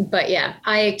 But yeah,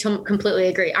 I completely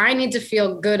agree. I need to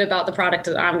feel good about the product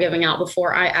that I'm giving out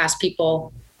before I ask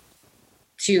people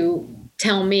to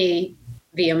tell me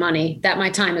via money that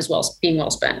my time is being well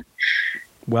spent.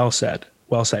 Well said.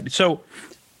 So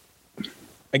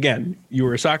again, you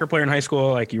were a soccer player in high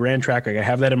school, like you ran track, like I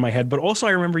have that in my head, but also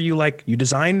I remember you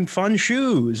designed fun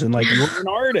shoes and like you were an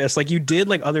artist, like you did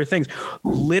like other things.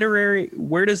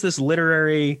 Where does this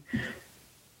literary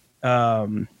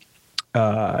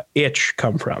itch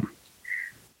come from?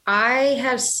 I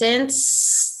have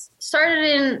since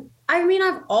started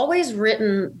I've always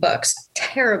written books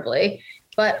terribly,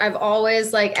 but I've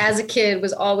always as a kid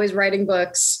was always writing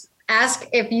books.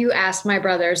 If you asked my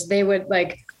brothers, they would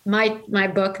my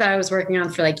book that I was working on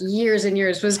for years and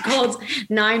years was called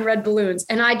 9 Red Balloons.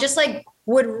 And I just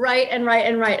would write and write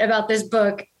and write about this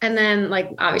book. And then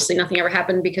obviously nothing ever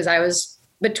happened because I was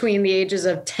between the ages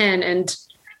of 10 and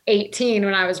 18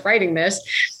 when I was writing this.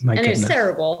 My goodness. It was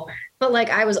terrible. But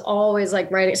I was always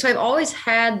writing. So I've always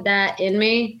had that in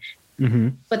me. Mm-hmm.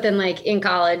 But then in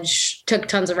college, took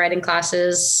tons of writing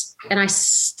classes, and I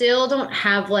still don't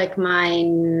have my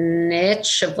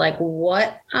niche of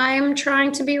what I'm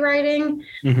trying to be writing.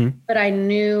 Mm-hmm. But I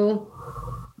knew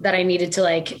that I needed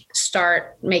to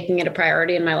start making it a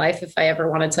priority in my life if I ever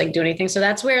wanted to do anything. So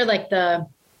that's where the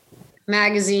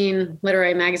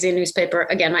literary magazine, newspaper,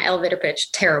 again, my elevator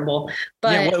pitch, terrible.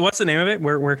 But what's the name of it?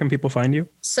 Where can people find you?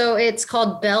 So it's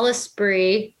called Bel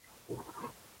Esprit.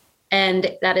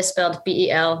 And that is spelled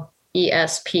Belesprit.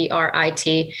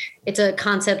 It's a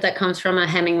concept that comes from a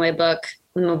Hemingway book,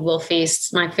 Movable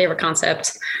Feast, my favorite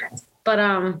concept.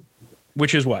 But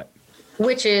which is what?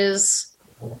 Which is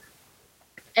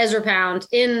Ezra Pound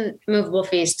in Movable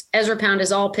Feast. Ezra Pound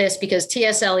is all pissed because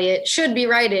T.S. Eliot should be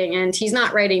writing, and he's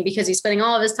not writing because he's spending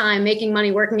all of his time making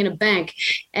money working in a bank.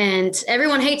 And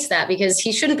everyone hates that because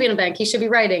he shouldn't be in a bank. He should be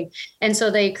writing. And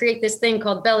so they create this thing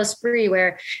called Bel Esprit,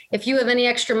 where if you have any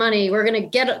extra money, we're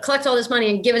going to collect all this money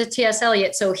and give it to T.S.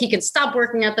 Eliot so he can stop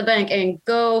working at the bank and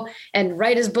go and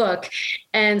write his book.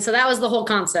 And so that was the whole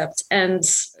concept. And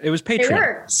it was Patreon. It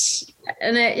worked.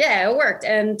 And it worked.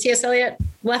 And T.S. Eliot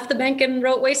left the bank and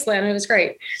wrote Wasteland. It was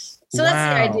great. So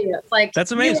that's the idea.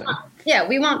 That's amazing.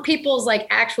 We want people's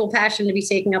actual passion to be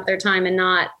taking up their time and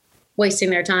not wasting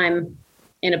their time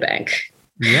in a bank.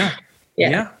 Yeah.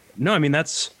 No, I mean,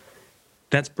 that's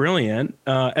brilliant.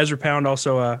 Ezra Pound,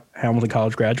 also a Hamilton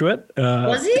College graduate.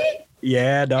 Was he?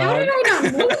 Yeah, dog. How did I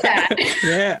not know that?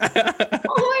 Yeah.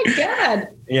 Oh my God.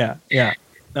 Yeah.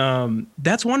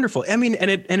 That's wonderful. I mean,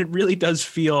 and it really does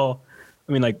feel,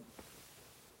 I mean,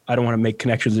 I don't want to make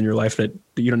connections in your life that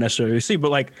you don't necessarily see,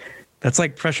 but that's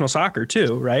professional soccer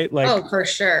too, right? Oh, for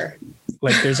sure.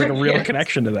 There's a real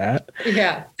connection to that.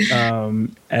 Yeah.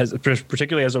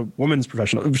 Particularly as a women's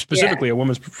professional, specifically a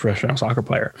women's professional soccer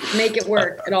player. Make it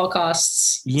work at all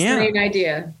costs. Yeah. It's the main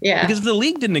idea. Yeah. Because if the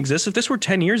league didn't exist, if this were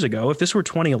 10 years ago, if this were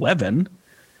 2011,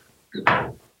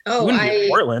 it wouldn't be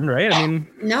Portland, right? I mean,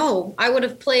 no, I would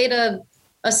have played a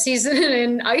season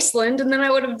in Iceland, and then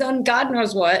I would have done God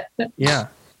knows what. Yeah.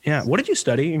 What did you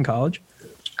study in college?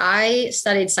 I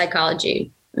studied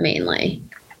psychology mainly.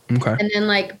 Okay. And then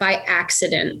by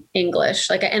accident, English.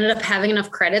 I ended up having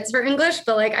enough credits for English,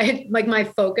 but my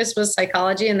focus was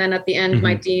psychology. And then at the end,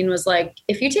 my dean was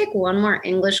if you take one more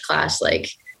English class,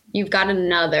 you've got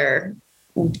another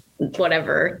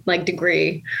whatever, like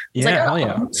degree. It's Yeah, like,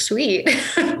 hell oh, yeah. sweet.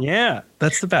 Yeah,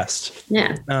 that's the best.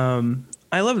 Yeah.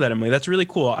 I love that, Emily. That's really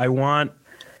cool.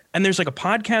 And there's like a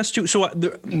podcast too. So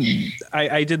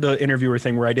I did the interviewer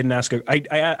thing where I didn't ask.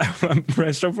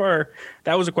 So far,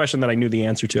 that was a question that I knew the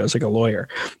answer to. I was like a lawyer,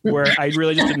 where I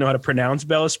really just didn't know how to pronounce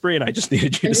Bel Esprit, and I just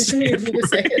needed you to say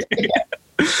it. Yeah.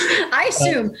 I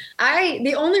assume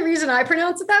the only reason I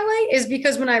pronounce it that way is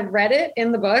because when I read it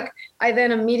in the book, I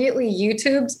then immediately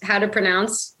YouTubed how to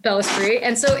pronounce Bel Esprit.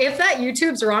 And so if that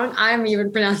YouTube's wrong, I'm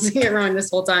even pronouncing it wrong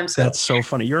this whole time. So that's so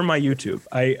funny. You're my YouTube.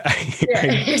 I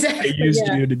exactly, used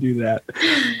you to do that.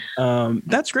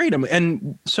 That's great.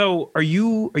 And so are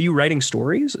you writing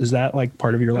stories? Is that like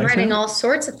part of your life? I'm writing now? all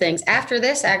sorts of things. After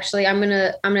this, actually, I'm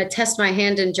gonna test my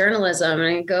hand in journalism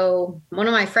and one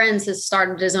of my friends has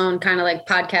started his own kind of like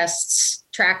podcasts,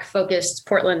 track focused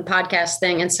Portland podcast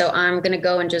thing. And so I'm going to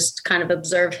go and just kind of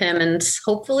observe him and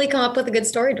hopefully come up with a good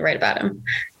story to write about him.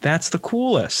 That's the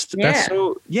coolest. Yeah. That's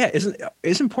so, yeah.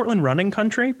 Isn't Portland running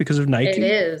country because of Nike? It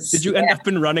is. Did you end up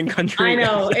in running country? I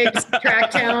know. It's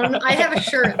Tracktown. I have a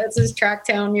shirt that says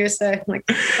Tracktown USA. I'm like,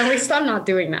 at least I'm not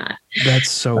doing that. That's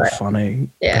so funny.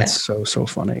 Yeah. That's so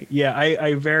funny. Yeah.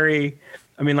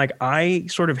 I mean, like I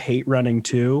sort of hate running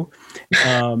too.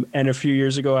 And a few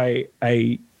years ago,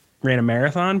 I ran a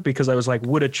marathon because I was like,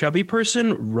 would a chubby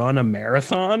person run a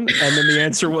marathon? And then the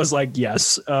answer was like,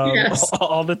 yes, Yes.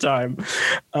 all the time.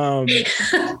 All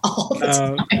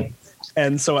the time.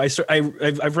 And so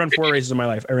I've run 4 races in my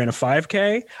life. I ran a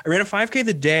 5K. I ran a 5K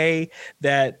the day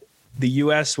that the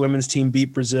U.S. women's team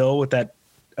beat Brazil with that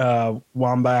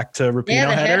Wambach to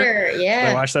Rapinoe header. Yeah.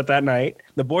 I watched that night.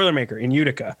 The Boilermaker in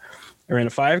Utica. I ran a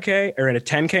 5K. I ran a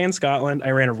 10K in Scotland. I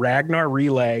ran a Ragnar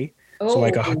relay. So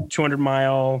like a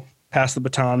 200-mile pass the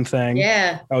baton thing.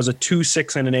 Yeah. I was a 2,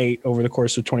 6, and an 8 over the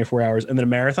course of 24 hours, and then a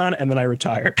marathon, and then I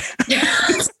retired.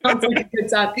 Sounds like a good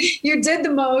time. You did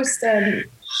the most. And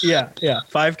Yeah.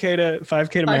 5K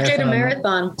to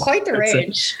marathon. Quite the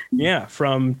range. Yeah,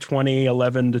 from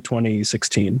 2011 to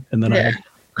 2016, and then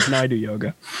now I do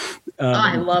yoga.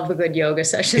 I love a good yoga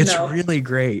session. It's though. really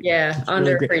great. Yeah, it's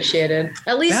really underappreciated. great.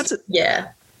 At least,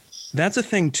 That's a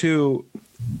thing too.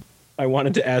 I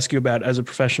wanted to ask you about as a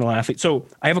professional athlete. So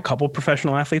I have a couple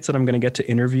professional athletes that I'm going to get to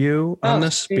interview on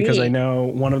this because I know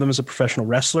one of them is a professional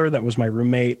wrestler that was my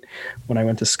roommate when I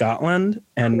went to Scotland,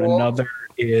 and another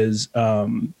is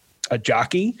a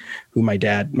jockey who my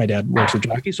dad works with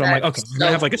jockey. So I'm like, okay,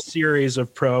 I have like a series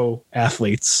of pro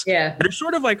athletes. Yeah. They're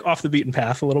sort of like off the beaten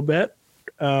path a little bit.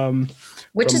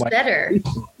 Which is better.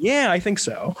 Yeah, I think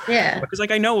so. Yeah. Because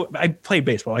like I know I play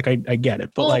baseball, like I get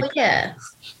it. But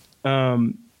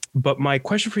but my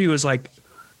question for you is like,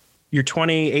 you're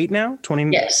 28 now?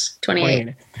 20? Yes,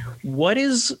 28. What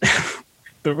is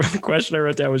the question I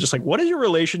wrote down was just like, what is your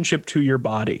relationship to your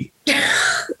body?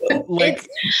 Like,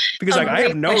 because like I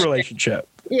have no relationship.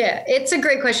 Yeah, it's a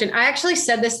great question. I actually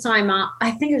said this to my mom.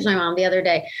 I think it was my mom the other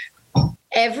day.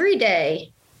 Every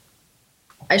day,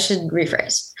 I should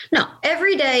rephrase. No,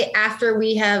 every day after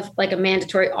we have like a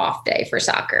mandatory off day for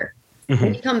soccer,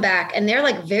 we come back and they're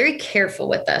like very careful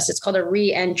with us. It's called a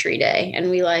re-entry day. And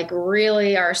we like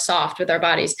really are soft with our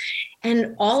bodies.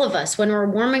 And all of us, when we're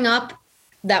warming up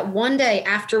that one day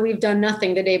after we've done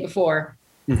nothing the day before,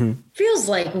 feels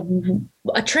like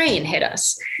a train hit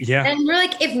us. Yeah. And we're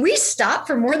like, if we stop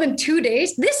for more than 2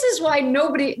 days, this is why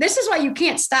you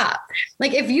can't stop.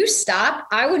 Like if you stop,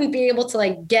 I wouldn't be able to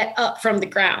like get up from the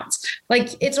ground. Like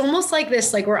it's almost like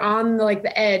this, like we're on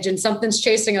the edge and something's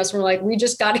chasing us. We're like, we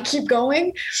just got to keep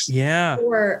going. Yeah.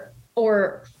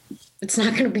 Or it's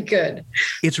not going to be good.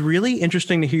 It's really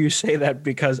interesting to hear you say that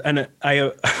because, and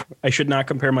I should not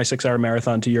compare my 6-hour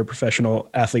marathon to your professional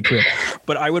athlete career,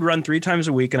 but I would run 3 times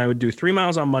a week and I would do 3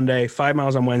 miles on Monday, 5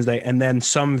 miles on Wednesday, and then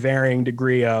some varying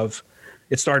degree of,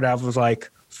 it started out with like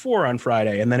 4 on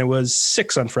Friday, and then it was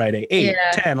 6 on Friday, 8,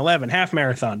 10, 11, half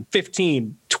marathon,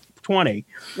 15, 20.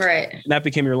 Right. And that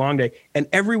became your long day. And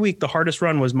every week the hardest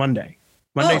run was Monday,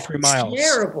 3 miles.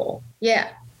 Terrible. Yeah.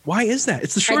 Why is that?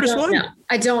 It's the shortest one.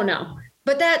 I don't know.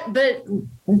 But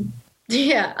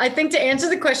yeah, I think to answer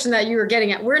the question that you were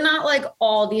getting at, we're not like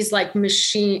all these like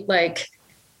machine, like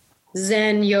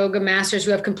Zen yoga masters who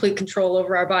have complete control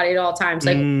over our body at all times.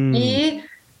 Like we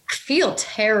feel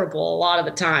terrible a lot of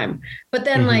the time, but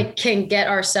then like can get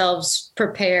ourselves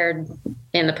prepared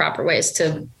in the proper ways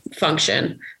to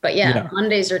function. But yeah.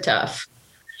 Mondays are tough.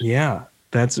 Yeah,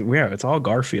 it's all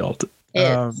Garfield.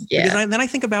 Because then I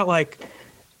think about like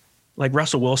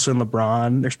Russell Wilson,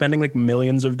 LeBron, they're spending like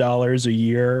millions of dollars a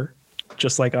year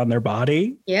just like on their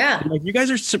body. Yeah. And like you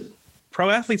guys are pro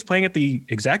athletes playing at the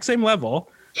exact same level,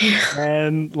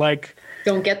 and like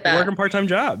don't get that. Working part-time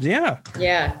jobs. Yeah.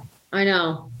 Yeah, I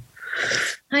know.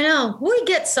 We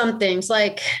get some things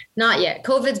like not yet.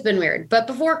 COVID's been weird, but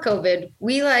before COVID,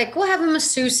 we'll have a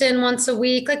masseuse in once a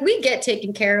week. Like we get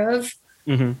taken care of,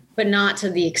 but not to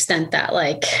the extent that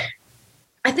like,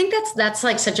 I think that's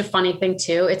like such a funny thing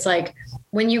too. It's like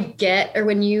when you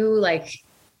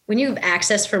have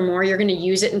access for more, you're going to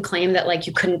use it and claim that like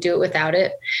you couldn't do it without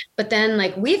it. But then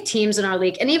like we have teams in our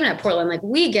league, and even at Portland, like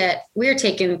we're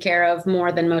taken care of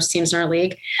more than most teams in our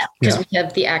league because we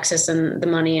have the access and the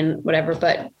money and whatever.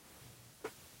 But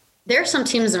there are some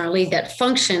teams in our league that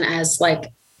function as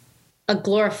like a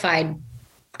glorified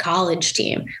college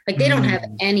team. Like they don't have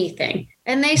anything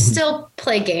and they still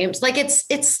play games. Like it's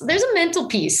there's a mental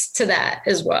piece to that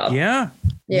as well. Yeah.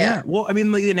 Well, I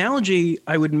mean, the analogy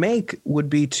I would make would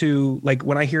be to like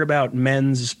when I hear about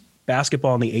men's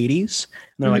basketball in the 80s and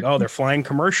they're like, oh, they're flying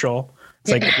commercial.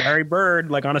 It's like Larry Bird,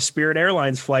 like on a Spirit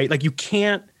Airlines flight. Like your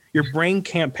brain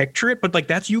can't picture it, but like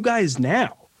that's you guys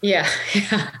now. Yeah.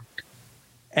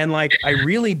 And like, I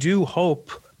really do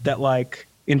hope that like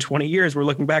in 20 years, we're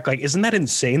looking back like, isn't that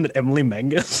insane that Emily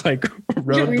Menges like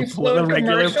rode the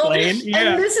regular plane?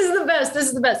 Yeah. And this is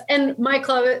the best. And my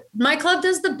club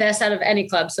does the best out of any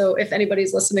club. So if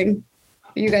anybody's listening,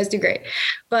 you guys do great.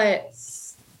 But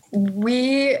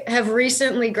we have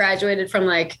recently graduated from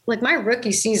like my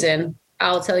rookie season.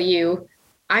 I'll tell you,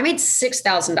 I made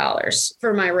 $6,000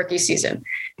 for my rookie season.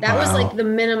 That was like the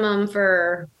minimum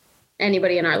for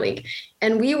anybody in our league.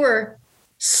 And we were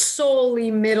solely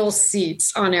middle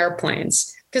seats on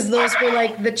airplanes because those were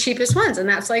like the cheapest ones. And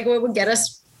that's like what would get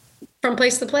us from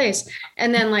place to place.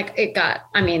 And then like it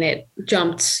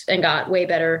jumped and got way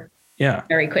better. Yeah.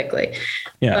 Very quickly.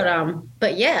 Yeah.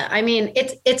 But yeah, I mean,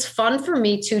 it's fun for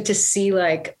me too, to see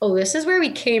like, oh, this is where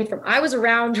we came from. I was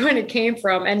around when it came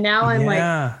from. And now I'm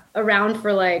like around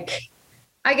for like,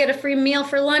 I get a free meal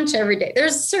for lunch every day.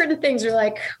 There's certain things where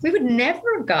like, we would never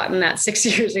have gotten that 6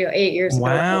 years ago, 8 years ago.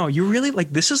 Wow. You really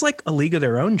like, this is like a league of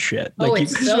their own shit. Like,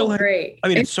 it's so like, great. I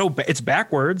mean, it's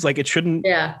backwards. Like it shouldn't,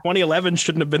 2011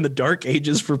 shouldn't have been the dark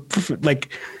ages for like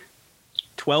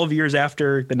 12 years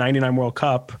after the 99 World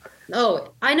Cup.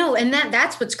 Oh, I know. And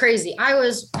that's what's crazy.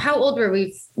 How old were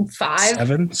we? 5?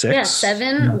 7, 6. Yeah,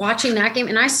 7 watching that game.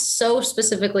 And I so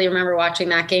specifically remember watching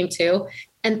that game too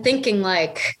and thinking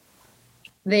like,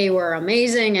 they were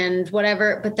amazing and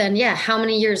whatever. But then, how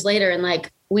many years later? And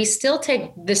like, we still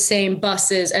take the same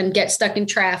buses and get stuck in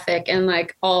traffic and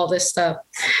like all this stuff.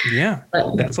 Yeah.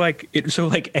 That's like it. So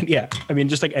like, and I mean,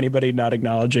 just like anybody not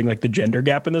acknowledging like the gender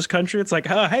gap in this country, it's like,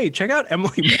 oh, hey, check out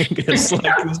Emily Menges.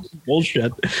 Like this is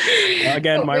bullshit.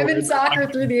 Again, my women's soccer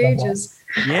through the ages.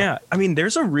 Yeah. I mean,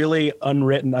 there's a really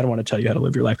unwritten, I don't want to tell you how to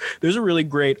live your life. There's a really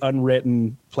great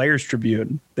unwritten Players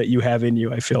Tribune that you have in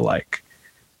you, I feel like.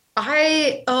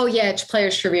 It's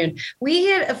Players Tribune. We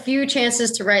had a few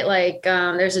chances to write like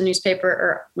there's a newspaper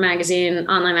or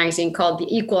online magazine called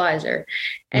The Equalizer,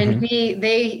 and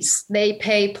they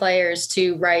pay players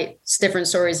to write different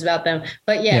stories about them.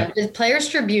 But the Players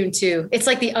Tribune too. It's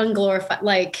like the unglorified,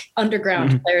 like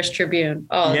underground Players Tribune.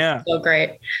 Oh, yeah, so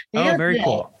great. Very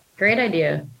cool. Great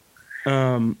idea.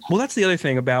 Well, that's the other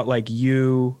thing about like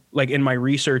you, like in my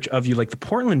research of you, like the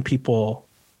Portland people,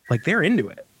 like they're into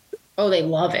it. Oh, they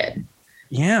love it.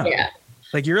 Yeah. Yeah.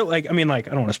 Like you're like, I mean, like,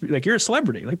 I don't want to speak, like you're a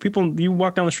celebrity. Like people, you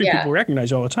walk down the street, people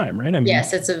recognize you all the time, right? I mean,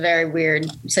 yes, it's a very weird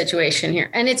situation here.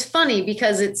 And it's funny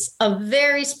because it's a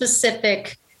very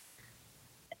specific,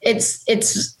 you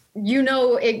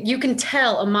can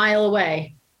tell a mile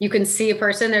away. You can see a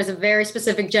person. There's a very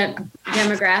specific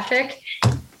demographic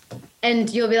and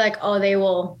you'll be like, oh,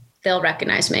 they'll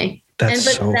recognize me.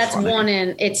 That's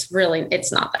funny.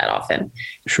 It's not that often.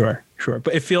 Sure.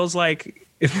 But it feels like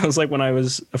when I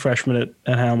was a freshman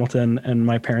at Hamilton and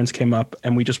my parents came up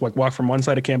and we just walked from one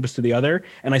side of campus to the other.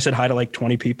 And I said hi to like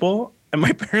 20 people. And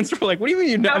my parents were like, what do you mean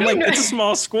you know? I'm like, it's a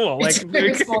small school. Like,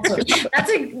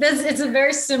 it's a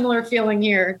very similar feeling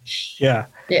here. Yeah.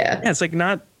 Yeah. It's like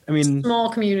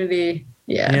small community.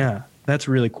 Yeah. Yeah. That's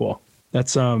really cool.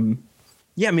 That's,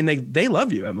 I mean, they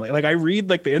love you, Emily. Like I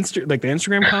read like the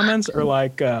Instagram comments are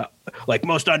like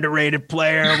most underrated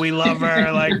player. We love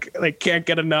her. like can't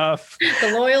get enough.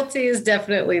 The loyalty is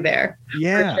definitely there.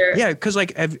 Yeah. Sure. Yeah. Cause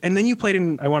like, and then you played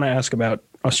I want to ask about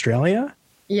Australia.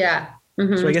 Yeah.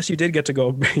 Mm-hmm. So I guess you did get to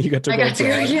go. I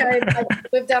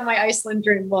lived out my Iceland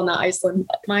dream. Well, not Iceland,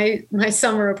 my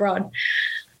summer abroad.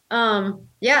 I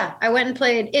went and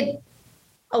played it.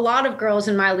 A lot of girls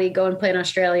in my league go and play in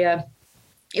Australia.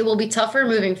 It will be tougher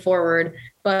moving forward,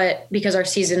 but because our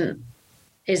season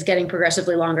is getting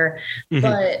progressively longer,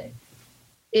 but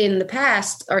in the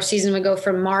past, our season would go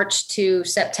from March to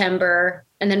September,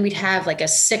 and then we'd have like a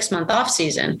 6-month off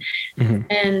season. Mm-hmm.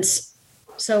 And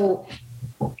so,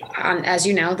 as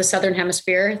you know, the Southern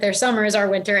Hemisphere, their summer is our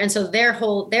winter. And so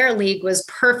their league was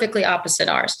perfectly opposite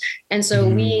ours. And so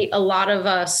a lot of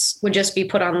us would just be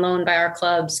put on loan by our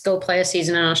clubs, go play a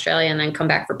season in Australia, and then come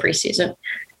back for preseason,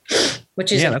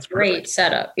 which is a great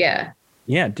setup. Yeah.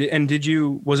 Yeah.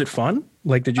 Was it fun?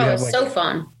 Like, did you have so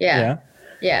fun. Yeah.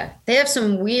 They have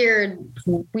some weird,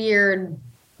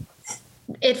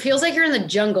 it feels like you're in the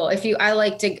jungle.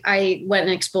 I went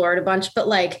and explored a bunch, but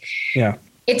like, yeah,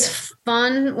 it's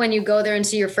fun when you go there and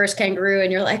see your first kangaroo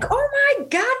and you're like, oh my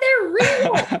God, they're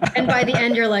real. And by the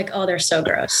end, you're like, oh, they're so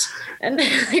gross. And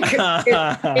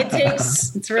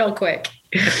it's real quick.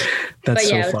 That's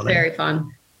so funny. It's very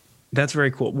fun. That's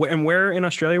very cool. And where in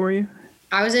Australia were you?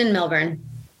 I was in Melbourne.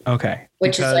 Okay.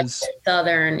 Which is like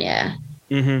southern. Yeah.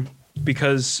 Mm-hmm.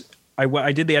 Because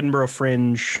I did the Edinburgh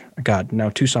Fringe, now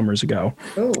 2 summers ago.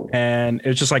 Ooh. And it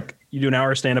was just like, you do an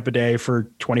hour stand up a day for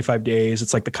 25 days.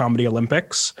 It's like the Comedy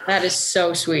Olympics. That is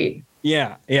so sweet.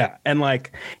 Yeah. Yeah. And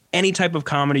like any type of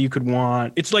comedy you could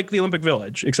want. It's like the Olympic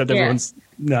Village, except everyone's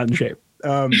not in shape.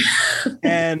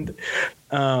 And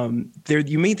there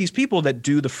you meet these people that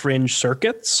do the Fringe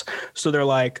circuits. So they're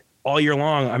like, all year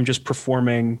long, I'm just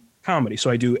performing comedy. So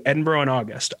I do Edinburgh in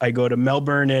August. I go to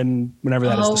Melbourne in whenever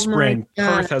that is, the spring.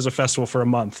 Perth has a festival for a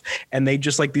month. And they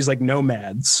just like these like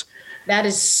nomads. That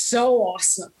is so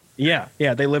awesome. Yeah.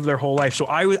 Yeah. They live their whole life. So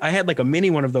I had like a mini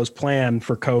one of those planned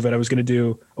for COVID. I was going to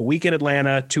do a week in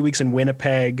Atlanta, 2 weeks in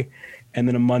Winnipeg, and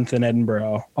then a month in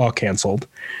Edinburgh, all canceled.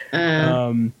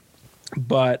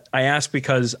 But I asked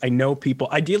because I know people,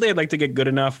 ideally I'd like to get good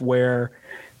enough where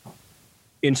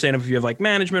in stand-up, if you have like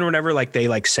management or whatever, like they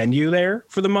like send you there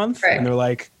for the month and they're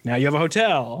like, now you have a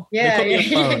hotel. Yeah.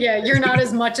 Yeah. You're not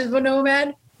as much of a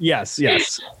nomad. Yes.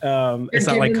 It's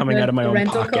not like coming out of my own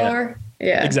pocket. Car.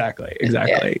 Yeah, exactly.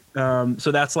 Yeah.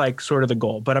 So that's like sort of the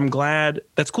goal, but I'm glad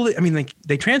that's cool. I mean,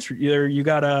 they transferred you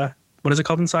got what is it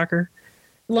called in soccer?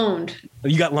 Loaned.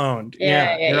 You got loaned.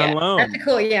 Yeah. You're on loan. That's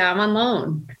cool. Yeah. I'm on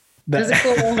loan. That's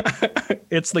cool.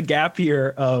 It's the gap year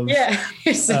of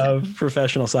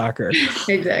professional soccer.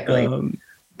 Exactly.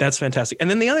 That's fantastic. And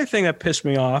then the other thing that pissed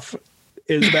me off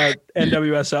is about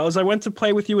NWSL is I went to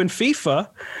play with you in FIFA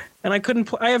and I couldn't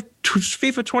play. I have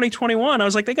FIFA 2021. I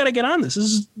was like, they got to get on this. This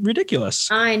is ridiculous.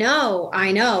 I know.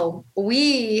 I know.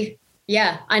 I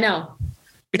know.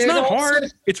 It's not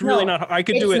hard. It's really not hard. I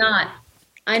could do it. It's not.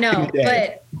 I know.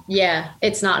 But yeah,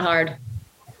 it's not hard.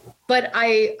 But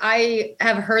I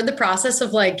have heard the process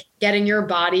of like getting your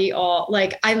body all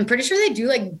like, I'm pretty sure they do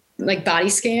like body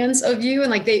scans of you and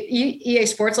like EA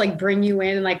Sports like bring you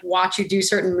in and like watch you do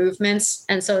certain movements.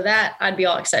 And so that I'd be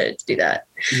all excited to do that.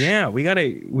 Yeah, we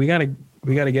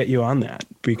gotta get you on that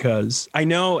because I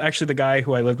know actually the guy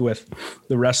who I lived with,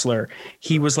 the wrestler,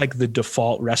 he was like the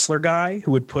default wrestler guy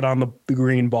who would put on the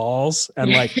green balls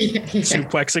and like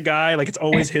suplex a guy. Like it's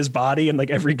always his body in like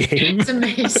every game. It's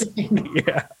amazing.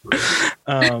 Yeah.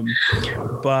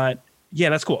 But yeah,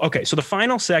 that's cool. Okay. So the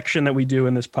final section that we do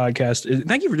in this podcast is,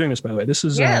 thank you for doing this, by the way. This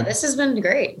is, this has been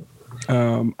great.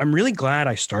 I'm really glad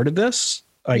I started this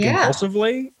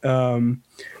impulsively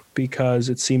because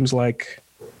it seems like,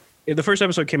 the first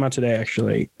episode came out today,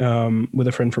 actually, with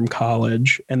a friend from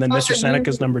college, and then Mr.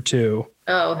 Seneca's number 2.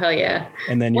 Oh, hell yeah!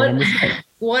 And then your number 3.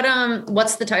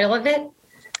 What's the title of it?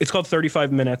 It's called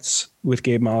 35 Minutes with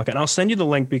Gabe Malika, and I'll send you the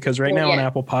link because right now on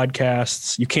Apple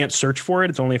Podcasts you can't search for it.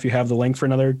 It's only if you have the link for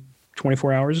another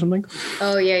 24 hours or something.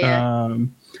 Oh yeah.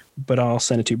 But I'll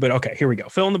send it to you. But okay, here we go.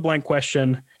 Fill in the blank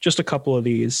question. Just a couple of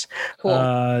these.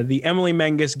 Cool. The Emily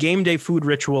Menges game day food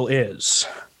ritual is.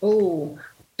 Ooh,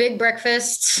 big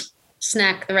breakfast.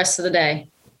 Snack the rest of the day.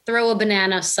 Throw a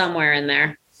banana somewhere in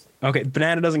there. Okay,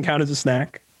 banana doesn't count as a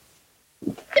snack.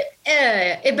 But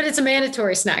it's a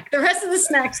mandatory snack. The rest of the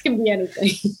snacks can be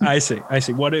anything. I see.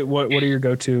 What are your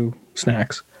go-to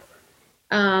snacks?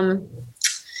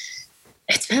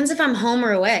 It depends if I'm home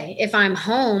or away. If I'm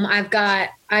home, I've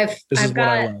got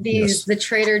the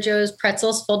Trader Joe's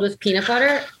pretzels filled with peanut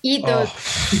butter. Eat those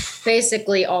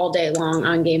basically all day long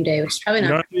on game day, which is probably not.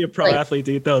 You don't have to be a pro athlete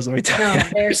to eat those. Let me tell you. No,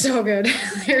 they're so good.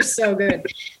 They're so good.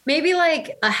 Maybe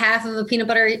like a half of a peanut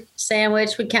butter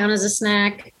sandwich would count as a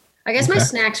snack. I guess my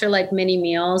snacks are like mini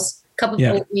meals, cup of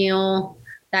oatmeal,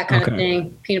 that kind of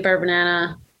thing. Peanut butter,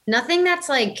 banana. Nothing that's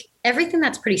like. Everything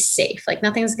that's pretty safe. Like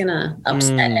nothing's gonna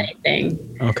upset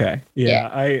anything. Okay. Yeah.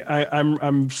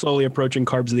 I'm slowly approaching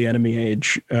carbs of the enemy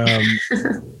age. But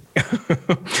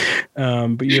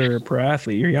you're a pro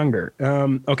athlete. You're younger.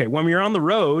 Okay. When you're on the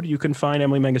road, you can find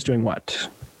Emily Menges doing what?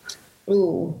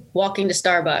 Ooh, walking to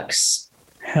Starbucks.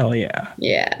 Hell yeah.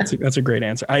 Yeah. That's a great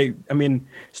answer. I mean,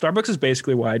 Starbucks is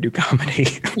basically why I do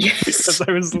comedy. Yes. Because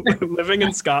I was living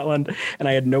in Scotland and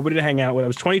I had nobody to hang out with. I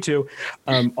was 22.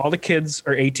 All the kids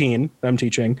are 18 that I'm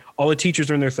teaching. All the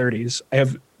teachers are in their 30s. I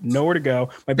have nowhere to go.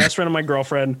 My best friend and my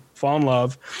girlfriend fall in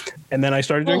love. And then I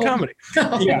started doing comedy.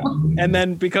 Yeah. And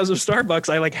then because of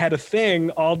Starbucks, I like had a thing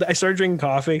all day. I started drinking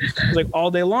coffee. It was like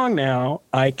all day long now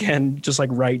I can just like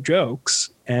write jokes,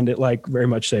 and it like very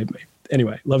much saved me.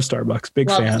 Anyway, love Starbucks. Big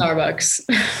fan. Love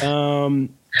Starbucks.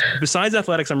 Besides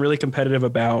athletics, I'm really competitive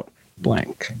about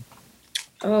blank.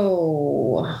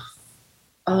 Oh,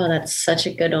 that's such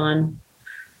a good one.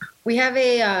 We have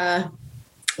a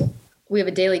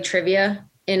daily trivia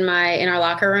in our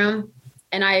locker room,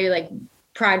 and I like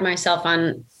pride myself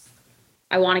on,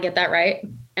 I want to get that right.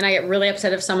 And I get really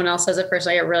upset if someone else says it first.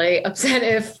 I get really upset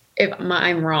if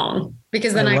I'm wrong,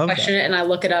 because then I question it and I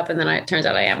look it up, and then it turns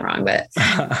out I am wrong. But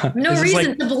no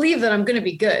reason to believe that I'm going to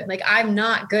be good. Like, I'm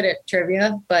not good at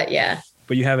trivia, but yeah.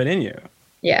 But you have it in you.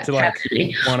 Yeah.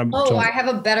 I have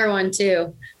a better one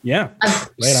too. Yeah.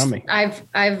 Lay it on me.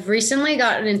 I've recently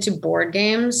gotten into board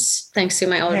games thanks to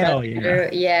my older brother. Andrew.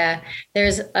 Yeah.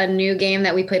 There's a new game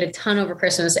that we played a ton over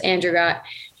Christmas. Andrew got,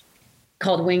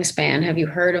 called Wingspan. Have you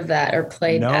heard of that or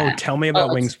played that? No, tell me about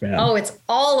Wingspan. It's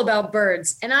all about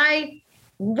birds. And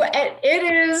it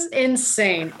is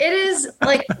insane. It is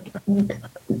like,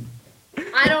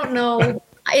 I don't know.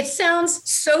 It sounds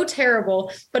so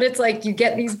terrible, but it's like you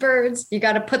get these birds, you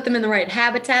got to put them in the right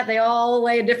habitat. They all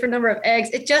lay a different number of eggs.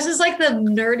 It just is like the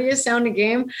nerdiest sounding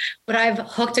game, but I've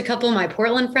hooked a couple of my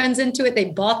Portland friends into it. They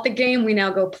bought the game. We now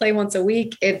go play once a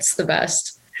week. It's the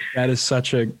best. That is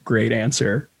such a great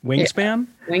answer. Wingspan?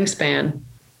 Yeah. Wingspan.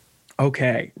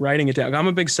 Okay. Writing it down. I'm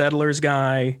a big Settlers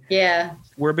guy. Yeah.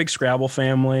 We're a big Scrabble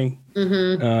family.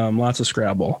 Mm-hmm. Lots of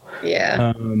Scrabble.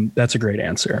 Yeah. That's a great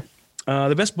answer.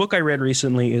 The best book I read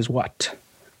recently is what?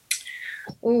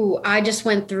 Ooh, I just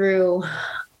went through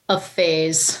a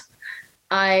phase.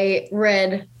 I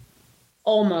read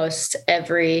almost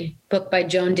every book by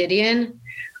Joan Didion.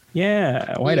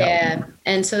 Yeah, White Album.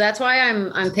 And so that's why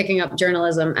I'm picking up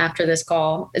journalism after this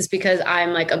call. It's because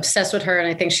I'm like obsessed with her, and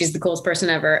I think she's the coolest person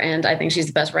ever, and I think she's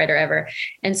the best writer ever.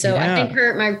 And so I think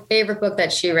my favorite book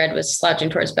that she read was Slouching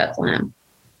Towards Bethlehem.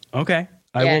 Okay.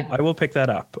 I will pick that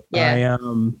up. Yeah.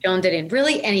 Joan Didion.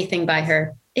 Really anything by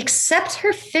her, except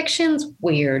her fiction's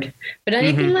weird. But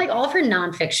anything like all of her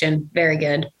nonfiction, very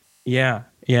good. Yeah.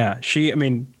 Yeah.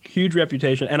 Huge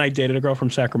reputation. And I dated a girl from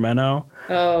Sacramento.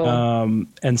 Oh.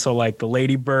 And so like the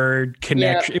Lady Bird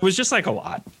connection, it was just like a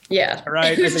lot. Yeah.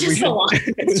 Right. It was just a lot.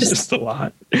 It was just a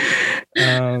lot.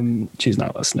 She's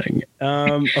not listening.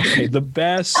 Okay. The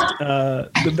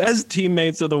best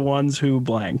teammates are the ones who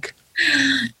blank.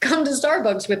 Come to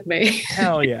Starbucks with me.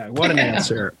 Hell yeah. What an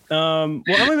answer. Well, I'm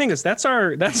gonna think that's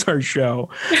our show.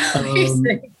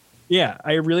 Yeah,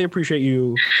 I really appreciate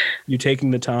you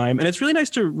taking the time, and it's really nice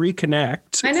to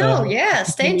reconnect. I know.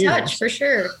 Stay in touch for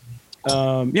sure.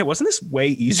 Wasn't this way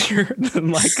easier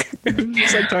than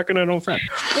just like talking to an old friend?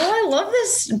 Well, I love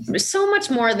this so much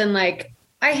more than like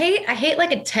I hate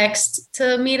like a text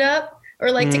to meet up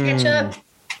or like to catch up.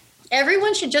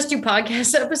 Everyone should just do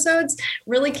podcast episodes,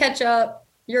 really catch up.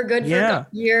 You're good for a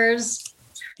couple years.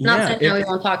 Not that we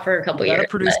won't talk for a couple years. Gotta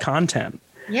produce content.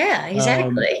 Yeah,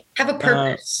 exactly. Have a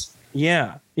purpose.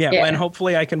 Yeah. And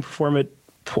hopefully I can perform it.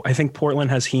 I think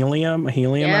Portland has helium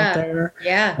out there.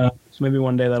 Yeah. So maybe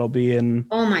one day that'll be in.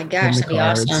 Oh my gosh, that'd be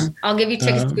awesome. I'll give you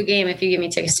tickets to a game if you give me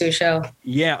tickets to a show.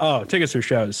 Yeah. Oh, tickets to a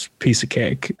show is piece of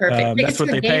cake. Perfect. That's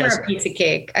what they pay us. A piece of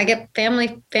cake. I get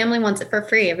family wants it for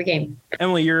free every game.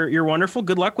 Emily, you're wonderful.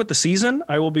 Good luck with the season.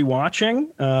 I will be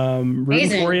watching, rooting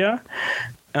for you.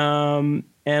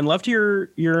 And love to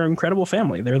your incredible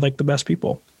family. They're like the best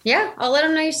people. Yeah. I'll let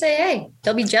them know you say hey.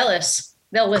 They'll be jealous.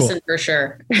 They'll listen for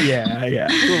sure. Yeah.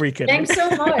 Who are we kidding? Thanks so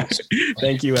much.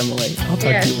 Thank you, Emily. I'll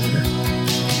talk to you later.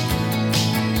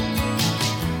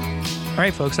 All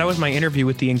right, folks. That was my interview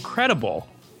with the incredible,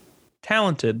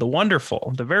 talented, the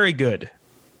wonderful, the very good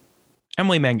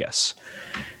Emily Menges.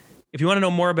 If you want to know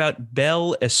more about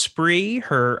Belle Esprit,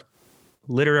 her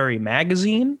literary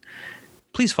magazine,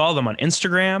 please follow them on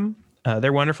Instagram.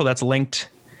 They're wonderful. That's linked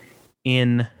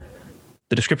in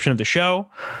the description of the show.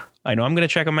 I know I'm going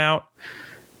to check them out.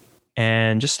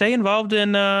 And just stay involved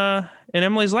in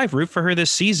Emily's life. Root for her this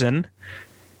season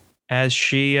as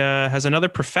she has another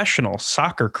professional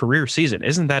soccer career season.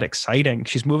 Isn't that exciting?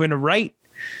 She's moving to right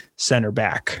center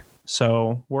back.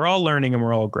 So we're all learning and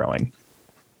we're all growing.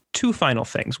 Two final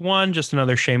things. One, just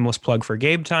another shameless plug for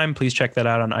Gabe Time. Please check that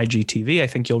out on IGTV. I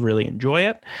think you'll really enjoy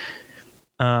it.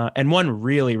 And one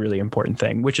really, really important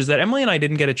thing, which is that Emily and I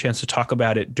didn't get a chance to talk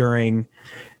about it during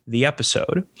the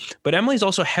episode, but Emily's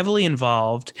also heavily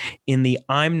involved in the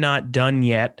I'm Not Done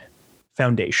Yet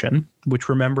Foundation, which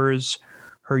remembers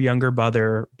her younger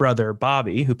brother,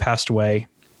 Bobby, who passed away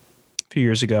a few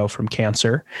years ago from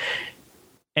cancer.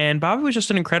 And Bobby was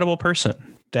just an incredible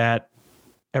person that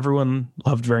everyone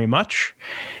loved very much.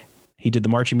 He did the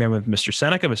marching band with Mr.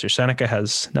 Seneca. Mr. Seneca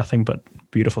has nothing but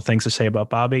beautiful things to say about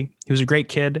Bobby. He was a great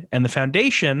kid. And the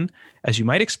foundation, as you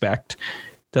might expect,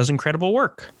 does incredible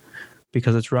work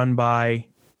because it's run by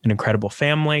an incredible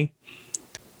family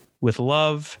with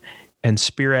love and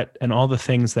spirit and all the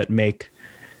things that make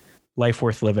life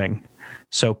worth living.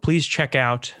 So please check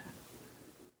out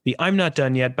the I'm Not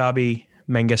Done Yet Bobby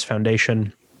Menges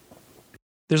Foundation.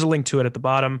 There's a link to it at the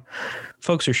bottom.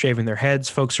 Folks are shaving their heads.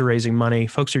 Folks are raising money.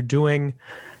 Folks are doing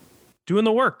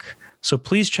the work. So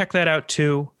please check that out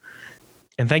too.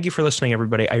 And thank you for listening,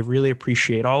 everybody. I really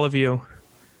appreciate all of you.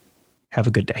 Have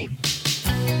a good day.